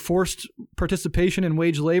our forced participation in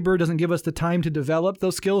wage labor doesn't give us the time to develop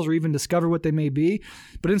those skills or even discover what they may be.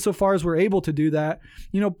 But insofar as we're able to do that,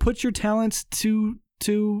 put your talents to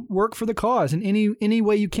work for the cause in any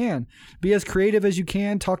way you can. Be as creative as you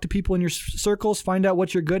can. Talk to people in your circles. Find out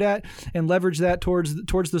what you're good at and leverage that towards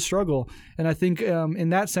the struggle. And I think in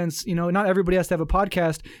that sense, not everybody has to have a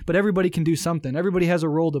podcast, but everybody can do something. Everybody has a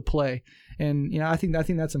role to play, and I think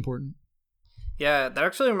that's important. Yeah, that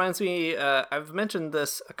actually reminds me, I've mentioned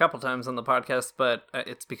this a couple times on the podcast, but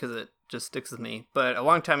it's because it just sticks with me. But a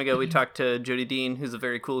long time ago, we talked to Jody Dean, who's a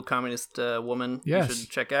very cool communist woman. Yes. You should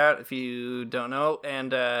check out if you don't know.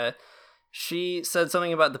 And she said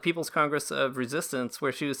something about the People's Congress of Resistance,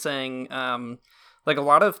 where she was saying, like, a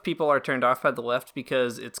lot of people are turned off by the left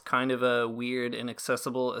because it's kind of a weird and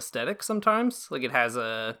accessible aesthetic sometimes. Like, it has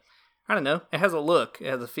it has a look, it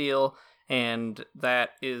has a feel. And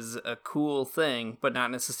that is a cool thing, but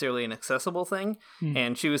not necessarily an accessible thing.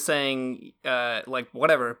 And she was saying, like,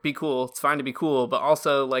 whatever, be cool. It's fine to be cool, but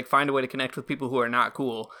also, like, find a way to connect with people who are not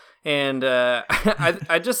cool. And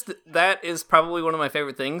I just, that is probably one of my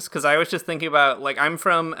favorite things, because I was just thinking about, like, I'm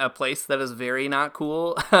from a place that is very not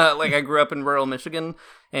cool. Like, I grew up in rural Michigan,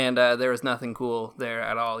 and there was nothing cool there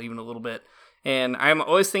at all, even a little bit. And I'm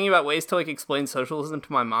always thinking about ways to, like, explain socialism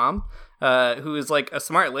to my mom, who is, like, a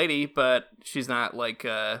smart lady, but she's not, like,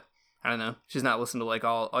 I don't know, she's not listening to like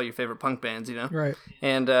all your favorite punk bands, you know? Right.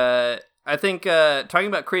 And I think talking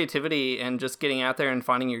about creativity and just getting out there and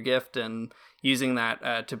finding your gift and using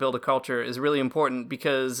that to build a culture is really important,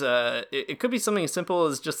 because it could be something as simple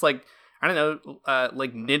as just like, I don't know,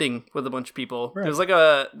 like knitting with a bunch of people. Right.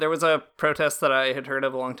 There was a protest that I had heard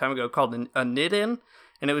of a long time ago called a knit-in,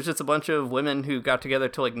 and it was just a bunch of women who got together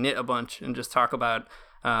to like knit a bunch and just talk about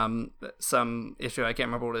some issue. I can't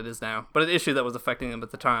remember what it is now, but an issue that was affecting them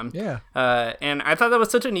at the time. Yeah. And I thought that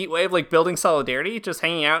was such a neat way of like building solidarity, just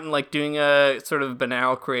hanging out and like doing a sort of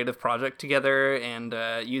banal creative project together, and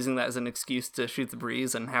using that as an excuse to shoot the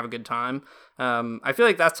breeze and have a good time. I feel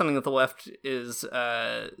like that's something that the left is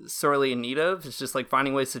sorely in need of. It's just like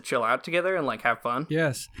finding ways to chill out together and like have fun.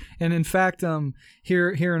 Yes, and in fact,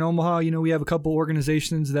 here in Omaha, you know, we have a couple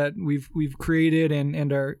organizations that we've created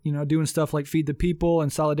and are, you know, doing stuff like Feed the People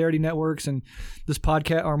and Solidarity Networks, and this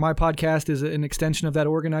podcast, or my podcast, is an extension of that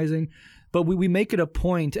organizing. But we make it a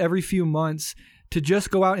point every few months to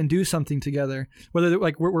just go out and do something together. Whether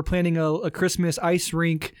like we're planning a Christmas ice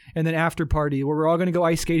rink and then after party where we're all going to go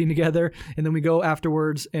ice skating together, and then we go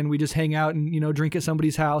afterwards and we just hang out and, you know, drink at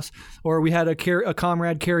somebody's house. Or we had a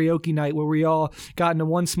comrade karaoke night where we all got into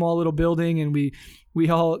one small little building and we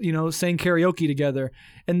all, you know, sang karaoke together.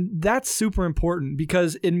 And that's super important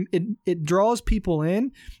because it draws people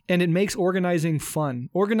in and it makes organizing fun.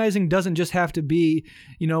 Organizing doesn't just have to be,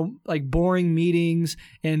 you know, like boring meetings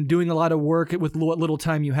and doing a lot of work with what little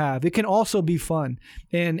time you have. It can also be fun,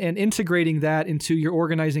 and integrating that into your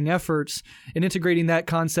organizing efforts and integrating that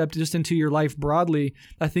concept just into your life broadly,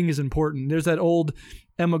 I think is important. There's that old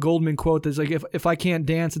Emma Goldman quote that's like, if I can't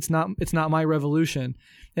dance, it's not my revolution.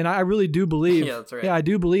 And I really do believe, yeah, that's right. I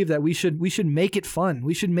do believe that we should make it fun.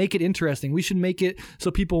 We should make it interesting. We should make it so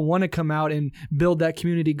people want to come out and build that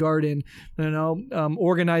community garden, you know,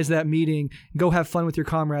 organize that meeting, go have fun with your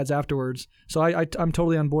comrades afterwards. So I'm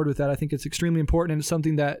totally on board with that. I think it's extremely important, and it's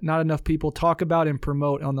something that not enough people talk about and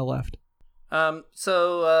promote on the left.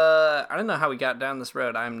 So I don't know how we got down this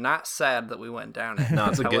road. I'm not sad that we went down it. No,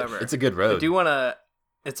 it's a good road. I do want to.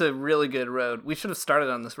 It's a really good road. We should have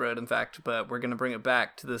started on this road, in fact, but we're going to bring it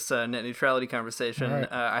back to this net neutrality conversation.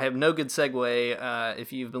 Right. I have no good segue.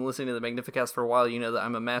 If you've been listening to the Magnificast for a while, you know that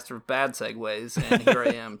I'm a master of bad segues, and here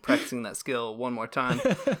I am practicing that skill one more time.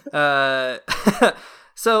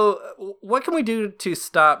 So what can we do to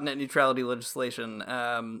stop net neutrality legislation?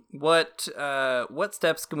 What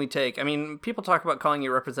steps can we take? I mean, people talk about calling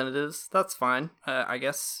your representatives. That's fine. I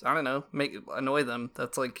guess, I don't know, annoy them.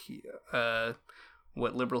 That's like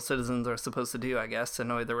what liberal citizens are supposed to do, I guess,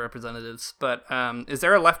 annoy their representatives. But is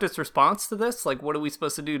there a leftist response to this? Like, what are we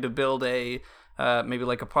supposed to do to build a maybe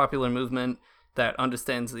like a popular movement that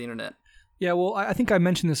understands the internet? Yeah, well, I think I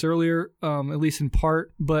mentioned this earlier, at least in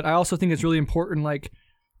part, but I also think it's really important, like,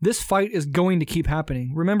 this fight is going to keep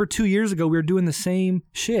happening. Remember, 2 years ago, we were doing the same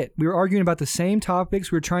shit. We were arguing about the same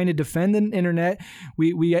topics. We were trying to defend the internet.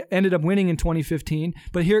 We ended up winning in 2015,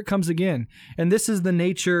 but here it comes again. And this is the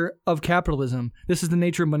nature of capitalism. This is the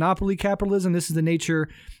nature of monopoly capitalism. This is the nature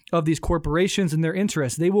of these corporations and their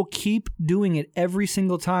interests. They will keep doing it every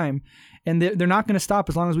single time. And they're not going to stop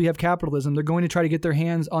as long as we have capitalism. They're going to try to get their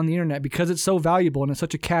hands on the internet because it's so valuable and it's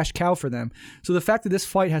such a cash cow for them. So the fact that this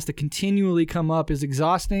fight has to continually come up is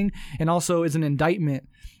exhausting, and also is an indictment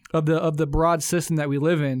of the broad system that we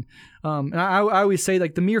live in. And I always say,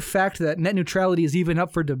 like, the mere fact that net neutrality is even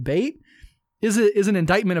up for debate is an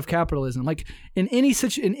indictment of capitalism. Like, in any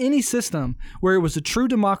system where it was a true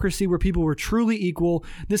democracy, where people were truly equal,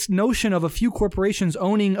 this notion of a few corporations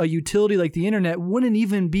owning a utility like the internet wouldn't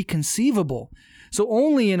even be conceivable. So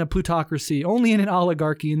only in a plutocracy, only in an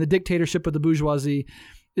oligarchy, in the dictatorship of the bourgeoisie,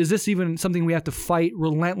 is this even something we have to fight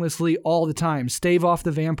relentlessly all the time, stave off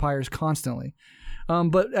the vampires constantly.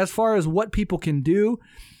 But as far as what people can do,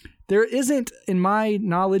 there isn't, in my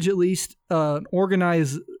knowledge at least,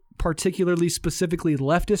 organized, particularly specifically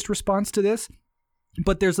leftist response to this.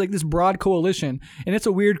 But there's like this broad coalition, and it's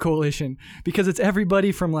a weird coalition because it's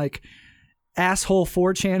everybody from like asshole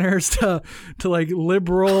 4chaners to like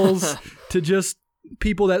liberals to just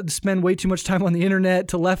people that spend way too much time on the internet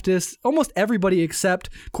to leftists. Almost everybody except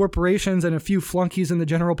corporations and a few flunkies in the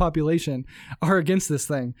general population are against this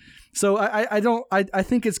thing. So I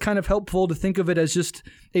think it's kind of helpful to think of it as just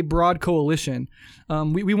a broad coalition.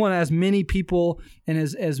 We want as many people and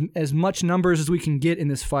as much numbers as we can get in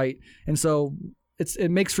this fight. And so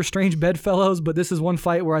it makes for strange bedfellows, but this is one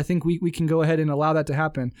fight where I think we can go ahead and allow that to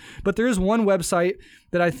happen. But there is one website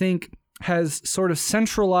that I think has sort of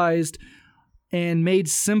centralized and made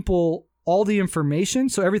simple all the information.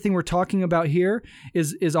 So everything we're talking about here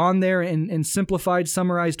is on there in simplified,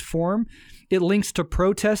 summarized form. It links to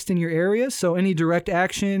protests in your area, so any direct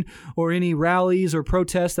action or any rallies or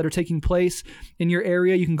protests that are taking place in your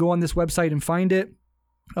area, you can go on this website and find it.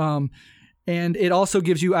 And it also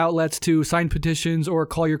gives you outlets to sign petitions or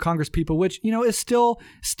call your congresspeople, which, is still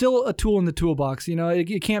a tool in the toolbox.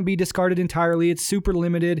 It can't be discarded entirely. It's super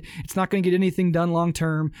limited. It's not going to get anything done long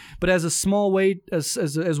term. But as a small way,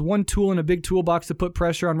 as one tool in a big toolbox to put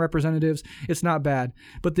pressure on representatives, it's not bad.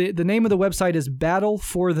 But the name of the website is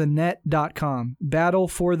battleforthenet.com.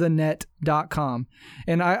 Battleforthenet.com.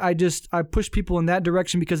 And I push people in that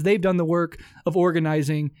direction because they've done the work of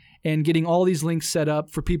organizing and getting all these links set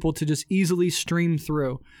up for people to just easily stream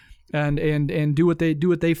through and do what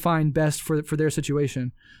they find best for their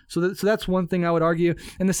situation. So that's one thing I would argue.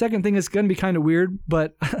 And the second thing is going to be kind of weird,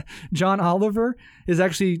 but John Oliver is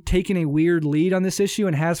actually taking a weird lead on this issue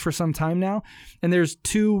and has for some time now. And there's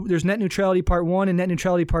Net Neutrality Part 1 and Net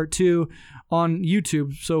Neutrality Part 2 on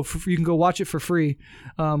YouTube. So you can go watch it for free,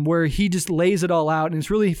 where he just lays it all out. And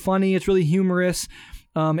it's really funny. It's really humorous.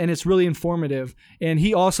 And it's really informative. And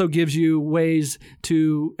he also gives you ways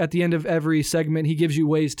to, at the end of every segment, he gives you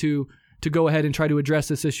ways to go ahead and try to address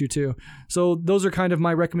this issue too. So those are kind of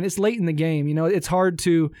my recommendations. It's late in the game. It's hard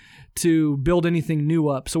to build anything new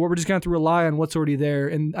up. So we're just going to have to rely on what's already there.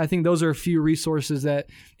 And I think those are a few resources that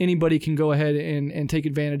anybody can go ahead and take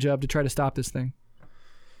advantage of to try to stop this thing.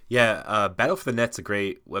 Yeah, Battle for the Net's a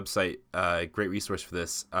great website, great resource for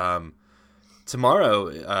this.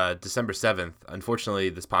 Tomorrow, December 7th, unfortunately,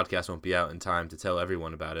 this podcast won't be out in time to tell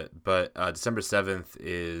everyone about it, but December 7th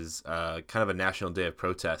is kind of a national day of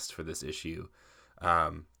protest for this issue.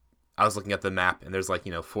 I was looking at the map, and there's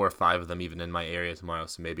 4 or 5 of them even in my area tomorrow,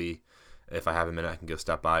 so maybe if I have a minute, I can go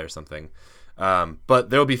stop by or something. But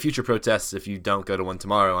there will be future protests if you don't go to one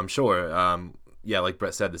tomorrow, I'm sure. Like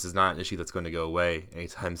Brett said, this is not an issue that's going to go away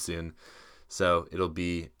anytime soon, so it'll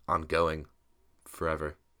be ongoing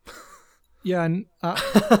forever. Yeah, and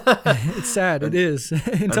it's sad. It is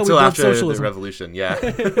until we build after socialism. The revolution. Yeah.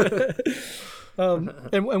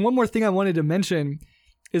 And one more thing I wanted to mention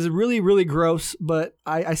is really, really gross, but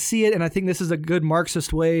I see it, and I think this is a good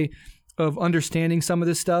Marxist way of understanding some of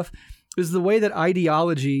this stuff. Is the way that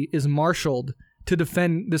ideology is marshaled to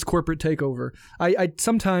defend this corporate takeover. I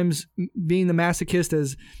sometimes, being the masochist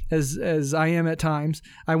as I am at times,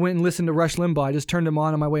 I went and listened to Rush Limbaugh. I just turned him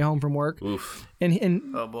on my way home from work. Oof. And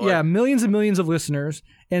oh boy. Yeah, millions and millions of listeners.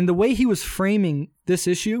 And the way he was framing this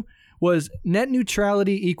issue was net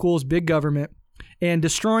neutrality equals big government, and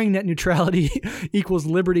destroying net neutrality equals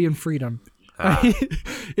liberty and freedom.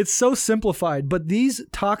 It's so simplified, but these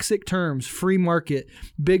toxic terms, free market,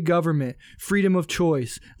 big government, freedom of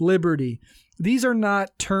choice, liberty, these are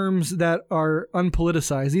not terms that are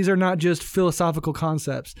unpoliticized. These are not just philosophical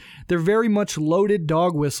concepts. They're very much loaded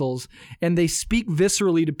dog whistles, and they speak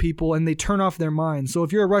viscerally to people, and they turn off their minds. So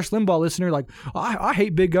if you're a Rush Limbaugh listener, like, I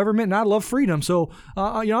hate big government and I love freedom, so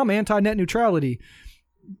I'm anti-net neutrality.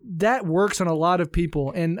 That works on a lot of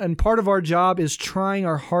people, and part of our job is trying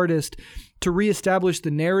our hardest to reestablish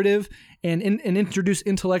the narrative and introduce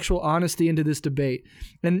intellectual honesty into this debate.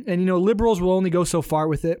 And liberals will only go so far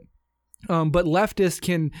with it. But leftists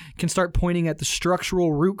can start pointing at the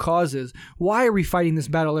structural root causes. Why are we fighting this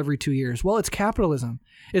battle every 2 years? Well, it's capitalism.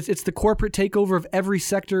 It's the corporate takeover of every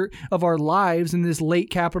sector of our lives in this late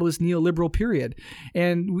capitalist neoliberal period.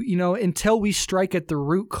 And, until we strike at the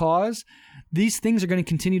root cause, these things are going to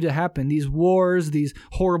continue to happen. These wars, these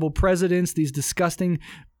horrible presidents, these disgusting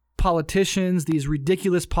politicians, these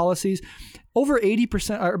ridiculous policies. About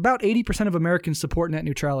 80% of Americans support net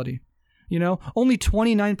neutrality. Only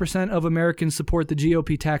 29% of Americans support the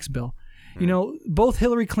GOP tax bill. Both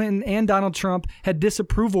Hillary Clinton and Donald Trump had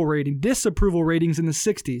disapproval ratings in the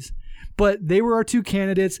 60s. But they were our two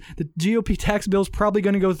candidates. The GOP tax bill is probably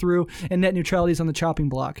going to go through, and net neutrality is on the chopping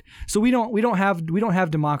block. So we don't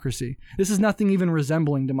have democracy. This is nothing even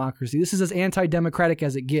resembling democracy. This is as anti-democratic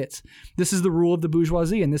as it gets. This is the rule of the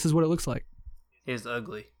bourgeoisie, and this is what it looks like. It is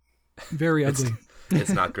ugly. Very ugly.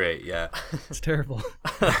 It's not great, yeah. It's terrible.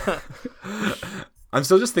 I'm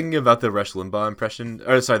still just thinking about the Rush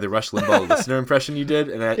Limbaugh the Rush Limbaugh listener impression you did,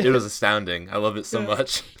 and it was astounding. I love it so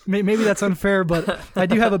much. Maybe that's unfair, but I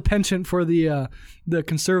do have a penchant for the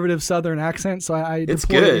conservative Southern accent, so I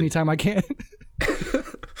deploy it anytime I can.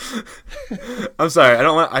 I'm sorry.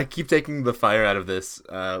 I keep taking the fire out of this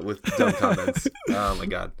with dumb comments. Oh my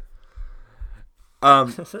god.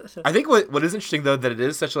 I think what is interesting though, that it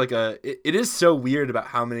is such it is so weird about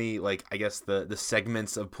how many, I guess the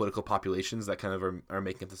segments of political populations that kind of are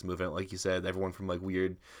making up this movement. Like you said, everyone from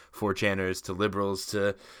weird 4chaners to liberals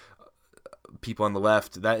to people on the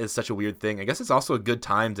left, that is such a weird thing. I guess it's also a good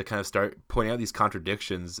time to kind of start pointing out these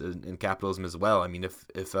contradictions in capitalism as well. I mean,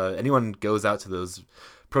 if anyone goes out to those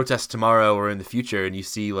protests tomorrow or in the future and you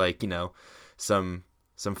see like, some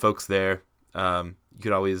folks there, you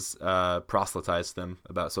could always proselytize them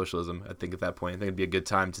about socialism. I think at that point, I think it'd be a good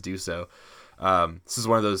time to do so. This is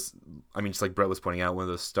one of those, just like Brett was pointing out, one of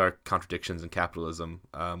those stark contradictions in capitalism,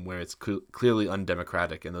 where it's clearly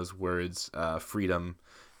undemocratic, and those words, freedom,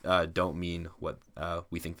 don't mean what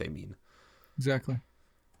we think they mean. Exactly.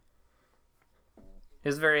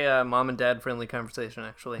 It's a very mom and dad friendly conversation,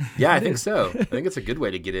 actually. Yeah, I think so. I think it's a good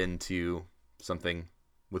way to get into something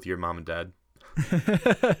with your mom and dad.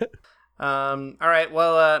 All right,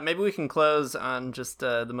 well, maybe we can close on just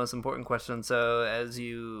the most important question. So, as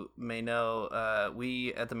you may know,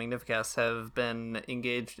 we at the Magnificast have been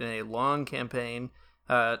engaged in a long campaign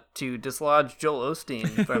to dislodge Joel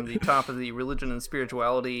Osteen from the top of the religion and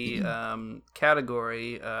spirituality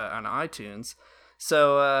category on iTunes.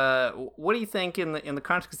 So, what do you think in the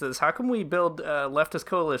context of this? How can we build leftist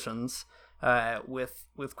coalitions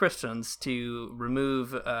with Christians to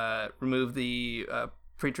remove the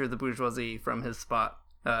preacher of the bourgeoisie from his spot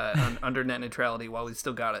under net neutrality while he's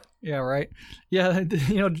still got it? Yeah, right. Yeah,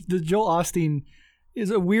 the Joel Osteen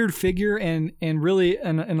is a weird figure and really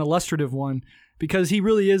an illustrative one, because he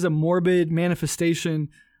really is a morbid manifestation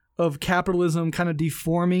of capitalism kind of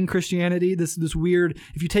deforming Christianity. This weird,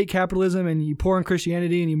 if you take capitalism and you pour in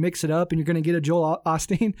Christianity and you mix it up, and you're going to get a Joel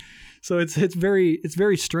Osteen. So it's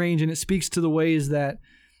very strange, and it speaks to the ways that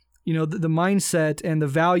the mindset and the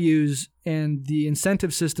values and the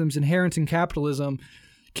incentive systems inherent in capitalism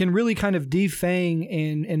can really kind of defang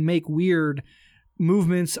and make weird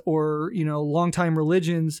movements or long-time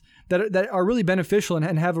religions that are really beneficial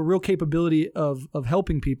and have a real capability of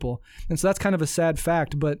helping people. And so that's kind of a sad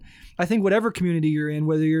fact. But I think whatever community you're in,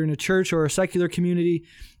 whether you're in a church or a secular community,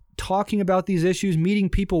 talking about these issues, meeting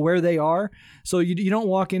people where they are. So you don't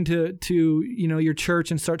walk into your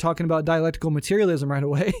church and start talking about dialectical materialism right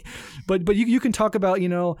away, but you can talk about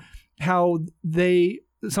how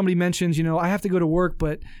somebody mentions I have to go to work,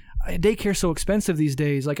 but daycare's so expensive these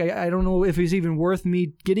days. Like I don't know if it's even worth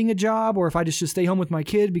me getting a job, or if I just should stay home with my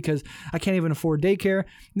kid because I can't even afford daycare.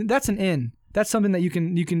 That's an in. That's something that you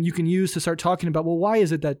can use to start talking about, well, why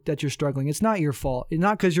is it that you're struggling? It's not your fault. It's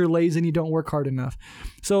not because you're lazy and you don't work hard enough.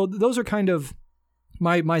 So those are kind of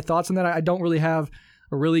my thoughts on that. I don't really have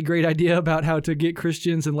a really great idea about how to get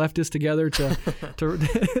Christians and leftists together to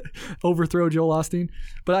overthrow Joel Osteen.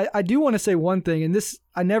 But I do want to say one thing, and this,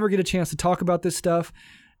 I never get a chance to talk about this stuff,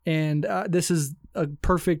 and this is a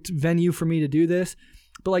perfect venue for me to do this.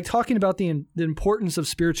 But like talking about the importance of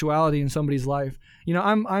spirituality in somebody's life.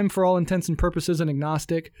 I'm for all intents and purposes an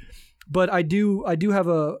agnostic, but I do have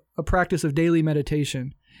a practice of daily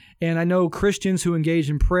meditation. And I know Christians who engage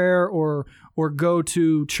in prayer or go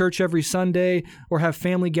to church every Sunday or have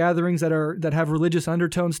family gatherings that have religious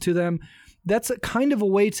undertones to them. That's a kind of a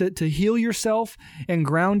way to heal yourself and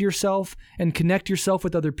ground yourself and connect yourself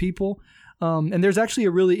with other people. And there's actually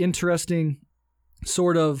a really interesting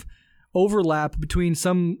sort of overlap between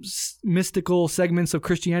some mystical segments of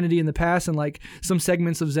Christianity in the past and like some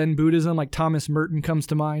segments of Zen Buddhism. Like Thomas Merton comes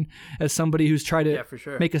to mind as somebody who's tried to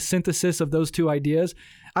make a synthesis of those two ideas.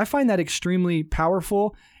 I find that extremely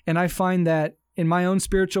powerful, and I find that in my own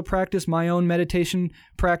spiritual practice, my own meditation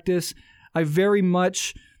practice, I very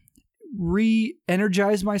much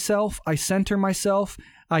re-energize myself, I center myself,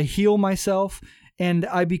 I heal myself, and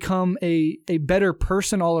I become a better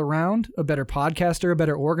person all around, a better podcaster, a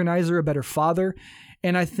better organizer, a better father.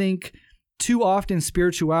 And I think too often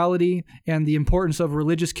spirituality and the importance of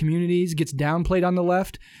religious communities gets downplayed on the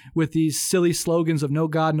left with these silly slogans of no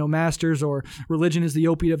God, no masters, or religion is the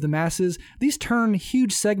opiate of the masses. These turn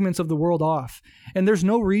huge segments of the world off. And there's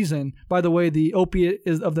no reason, by the way, the opiate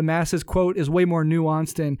of the masses quote is way more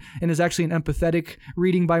nuanced and is actually an empathetic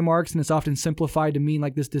reading by Marx, and it's often simplified to mean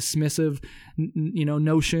like this dismissive,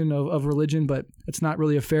 notion of religion, but it's not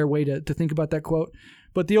really a fair way to think about that quote.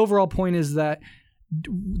 But the overall point is that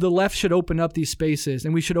the left should open up these spaces,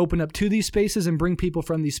 and we should open up to these spaces and bring people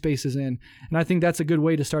from these spaces in. And I think that's a good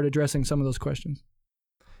way to start addressing some of those questions.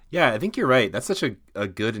 Yeah, I think you're right. That's such a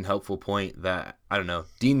good and helpful point that, I don't know,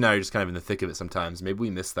 Dean and I are just kind of in the thick of it sometimes. Maybe we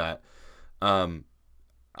miss that. I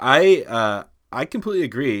completely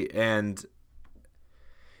agree. And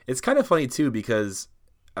it's kind of funny too, because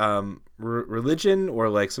religion or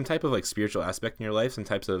like some type of like spiritual aspect in your life, some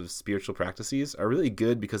types of spiritual practices are really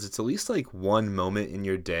good because it's at least like one moment in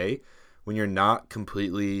your day when you're not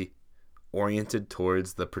completely oriented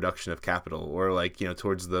towards the production of capital or like,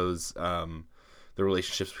 towards those the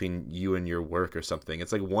relationships between you and your work or something.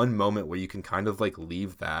 It's like one moment where you can kind of like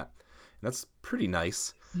leave that. And that's pretty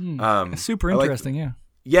nice. Super interesting. Yeah.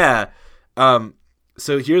 Yeah.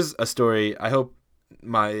 So here's a story. I hope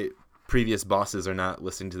my previous bosses are not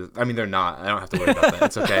listening to this. I mean, they're not. I don't have to worry about that.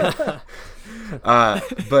 It's okay.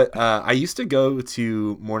 But I used to go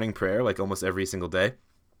to morning prayer like almost every single day.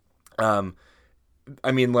 I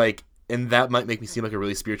mean, like, and that might make me seem like a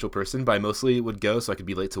really spiritual person, but I mostly would go so I could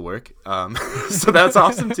be late to work. So that's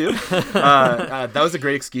awesome too. That was a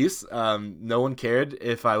great excuse. No one cared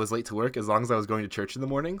if I was late to work as long as I was going to church in the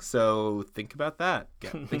morning. So think about that. Yeah,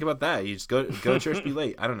 think about that. You just go to church, be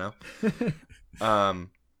late. I don't know.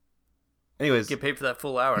 Anyways, get paid for that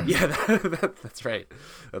full hour. Yeah, that's right.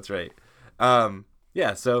 That's right.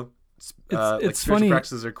 Yeah. So like spiritual funny.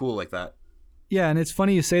 Practices are cool like that. Yeah, and it's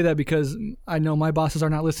funny you say that because I know my bosses are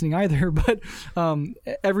not listening either. But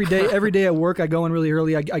every day at work, I go in really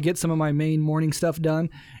early. I get some of my main morning stuff done,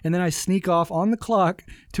 and then I sneak off on the clock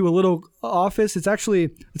to a little office. It's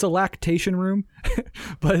a lactation room,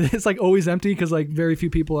 but it's like always empty because like very few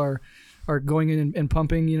people are going in and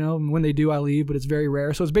pumping. You know, when they do, I leave, but it's very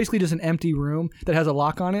rare. So it's basically just an empty room that has a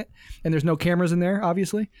lock on it, and there's no cameras in there,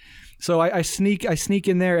 obviously. So I sneak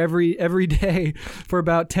in there every day for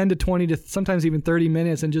about 10 to 20 to sometimes even 30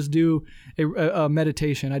 minutes and just do a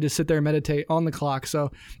meditation. I just sit there and meditate on the clock. So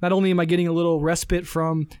not only am I getting a little respite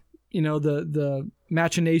from, you know, the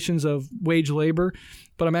machinations of wage labor,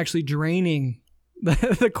 but I'm actually draining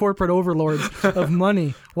the corporate overlords of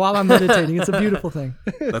money while I'm meditating. It's a beautiful thing.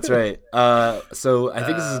 That's right. So I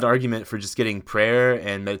think this is an argument for just getting prayer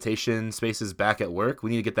and meditation spaces back at work.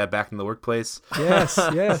 We need to get that back in the workplace. Yes.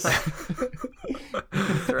 That's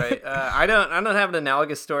right. I don't have an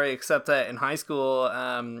analogous story except that in high school,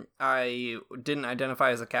 I didn't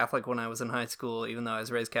identify as a Catholic when I was in high school, even though I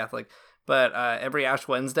was raised Catholic. But every Ash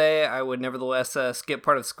Wednesday, I would nevertheless skip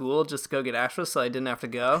part of school just to go get ashes, so I didn't have to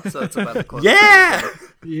go. So that's about the closest.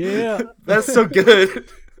 Yeah. That's so good.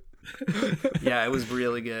 Yeah, it was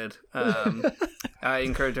really good. I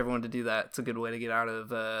encourage everyone to do that. It's a good way to get out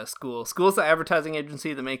of school. School's the advertising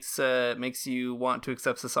agency that makes you want to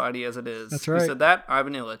accept society as it is. That's right. Who said that?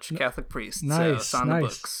 Ivan Illich, Catholic priest. Nice. So it's on the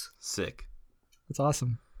books. Sick. That's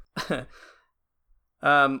awesome.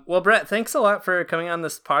 Well, Brett, thanks a lot for coming on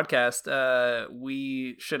this podcast.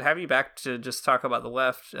 We should have you back to just talk about the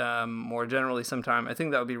left more generally sometime. I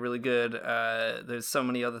think that would be really good. There's so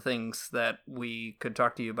many other things that we could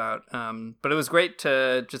talk to you about. But it was great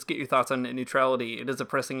to just get your thoughts on neutrality. It is a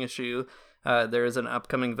pressing issue. There is an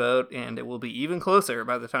upcoming vote, and it will be even closer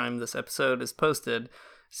by the time this episode is posted.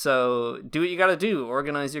 So do what you got to do.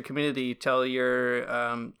 Organize your community. Tell your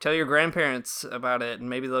grandparents about it, and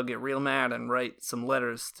maybe they'll get real mad and write some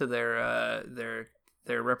letters to their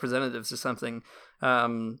representatives or something.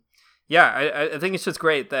 I think it's just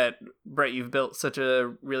great that, Brett, you've built such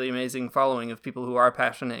a really amazing following of people who are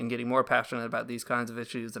passionate and getting more passionate about these kinds of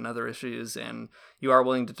issues and other issues, and you are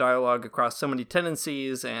willing to dialogue across so many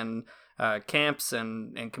tendencies and camps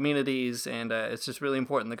and communities, and it's just really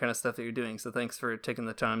important, the kind of stuff that you're doing. So thanks for taking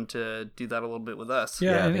the time to do that a little bit with us.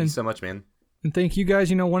 Yeah, thank you so much, man. And thank you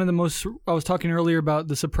guys. You know, one of the most, I was talking earlier about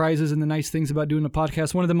the surprises and the nice things about doing a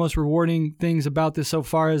podcast. One of the most rewarding things about this so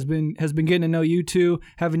far has been getting to know you two,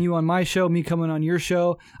 having you on my show, me coming on your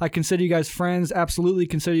show. I consider you guys friends, absolutely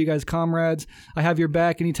consider you guys comrades. I have your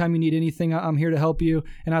back. Anytime you need anything, I'm here to help you.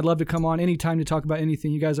 And I'd love to come on anytime to talk about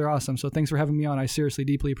anything. You guys are awesome. So thanks for having me on. I seriously,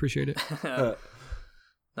 deeply appreciate it.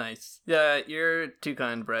 Nice. Yeah, you're too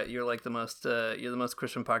kind, Brett. You're like the most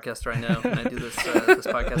Christian podcaster I know, and I do this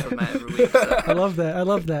podcast with Matt every week. So. I love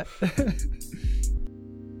that.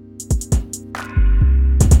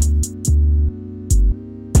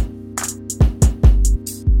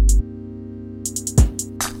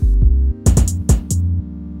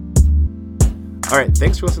 All right,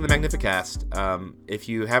 thanks for listening to the Magnificast. If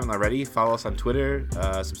you haven't already, follow us on Twitter,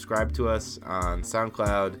 subscribe to us on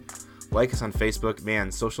SoundCloud, like us on Facebook.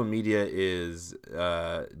 Man, social media is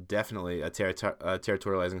definitely a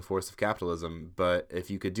territorializing force of capitalism. But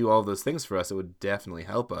if you could do all those things for us, it would definitely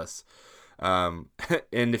help us. And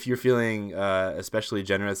if you're feeling especially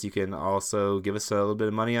generous, you can also give us a little bit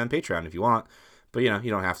of money on Patreon if you want. But, you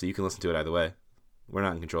don't have to. You can listen to it either way. We're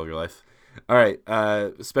not in control of your life. All right.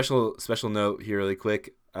 Special note here really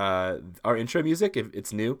quick. Our intro music, if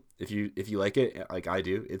it's new, if you like it, like I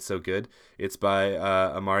do, it's so good. It's by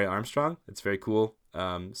Amari Armstrong. It's very cool.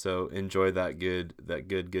 So enjoy that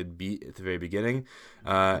good beat at the very beginning.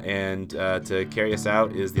 And to carry us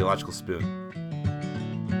out is The Illogical Spoon.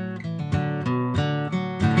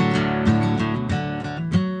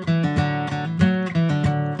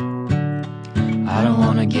 I don't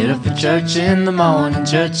wanna get up for church in the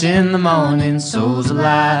morning, souls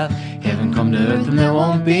alive. Heaven come to earth and there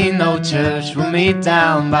won't be no church. We'll meet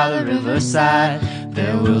down by the riverside.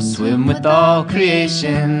 There we'll swim with all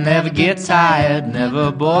creation. Never get tired,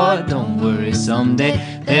 never bored. Don't worry,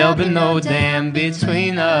 someday there'll be no dam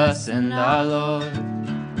between us and our Lord.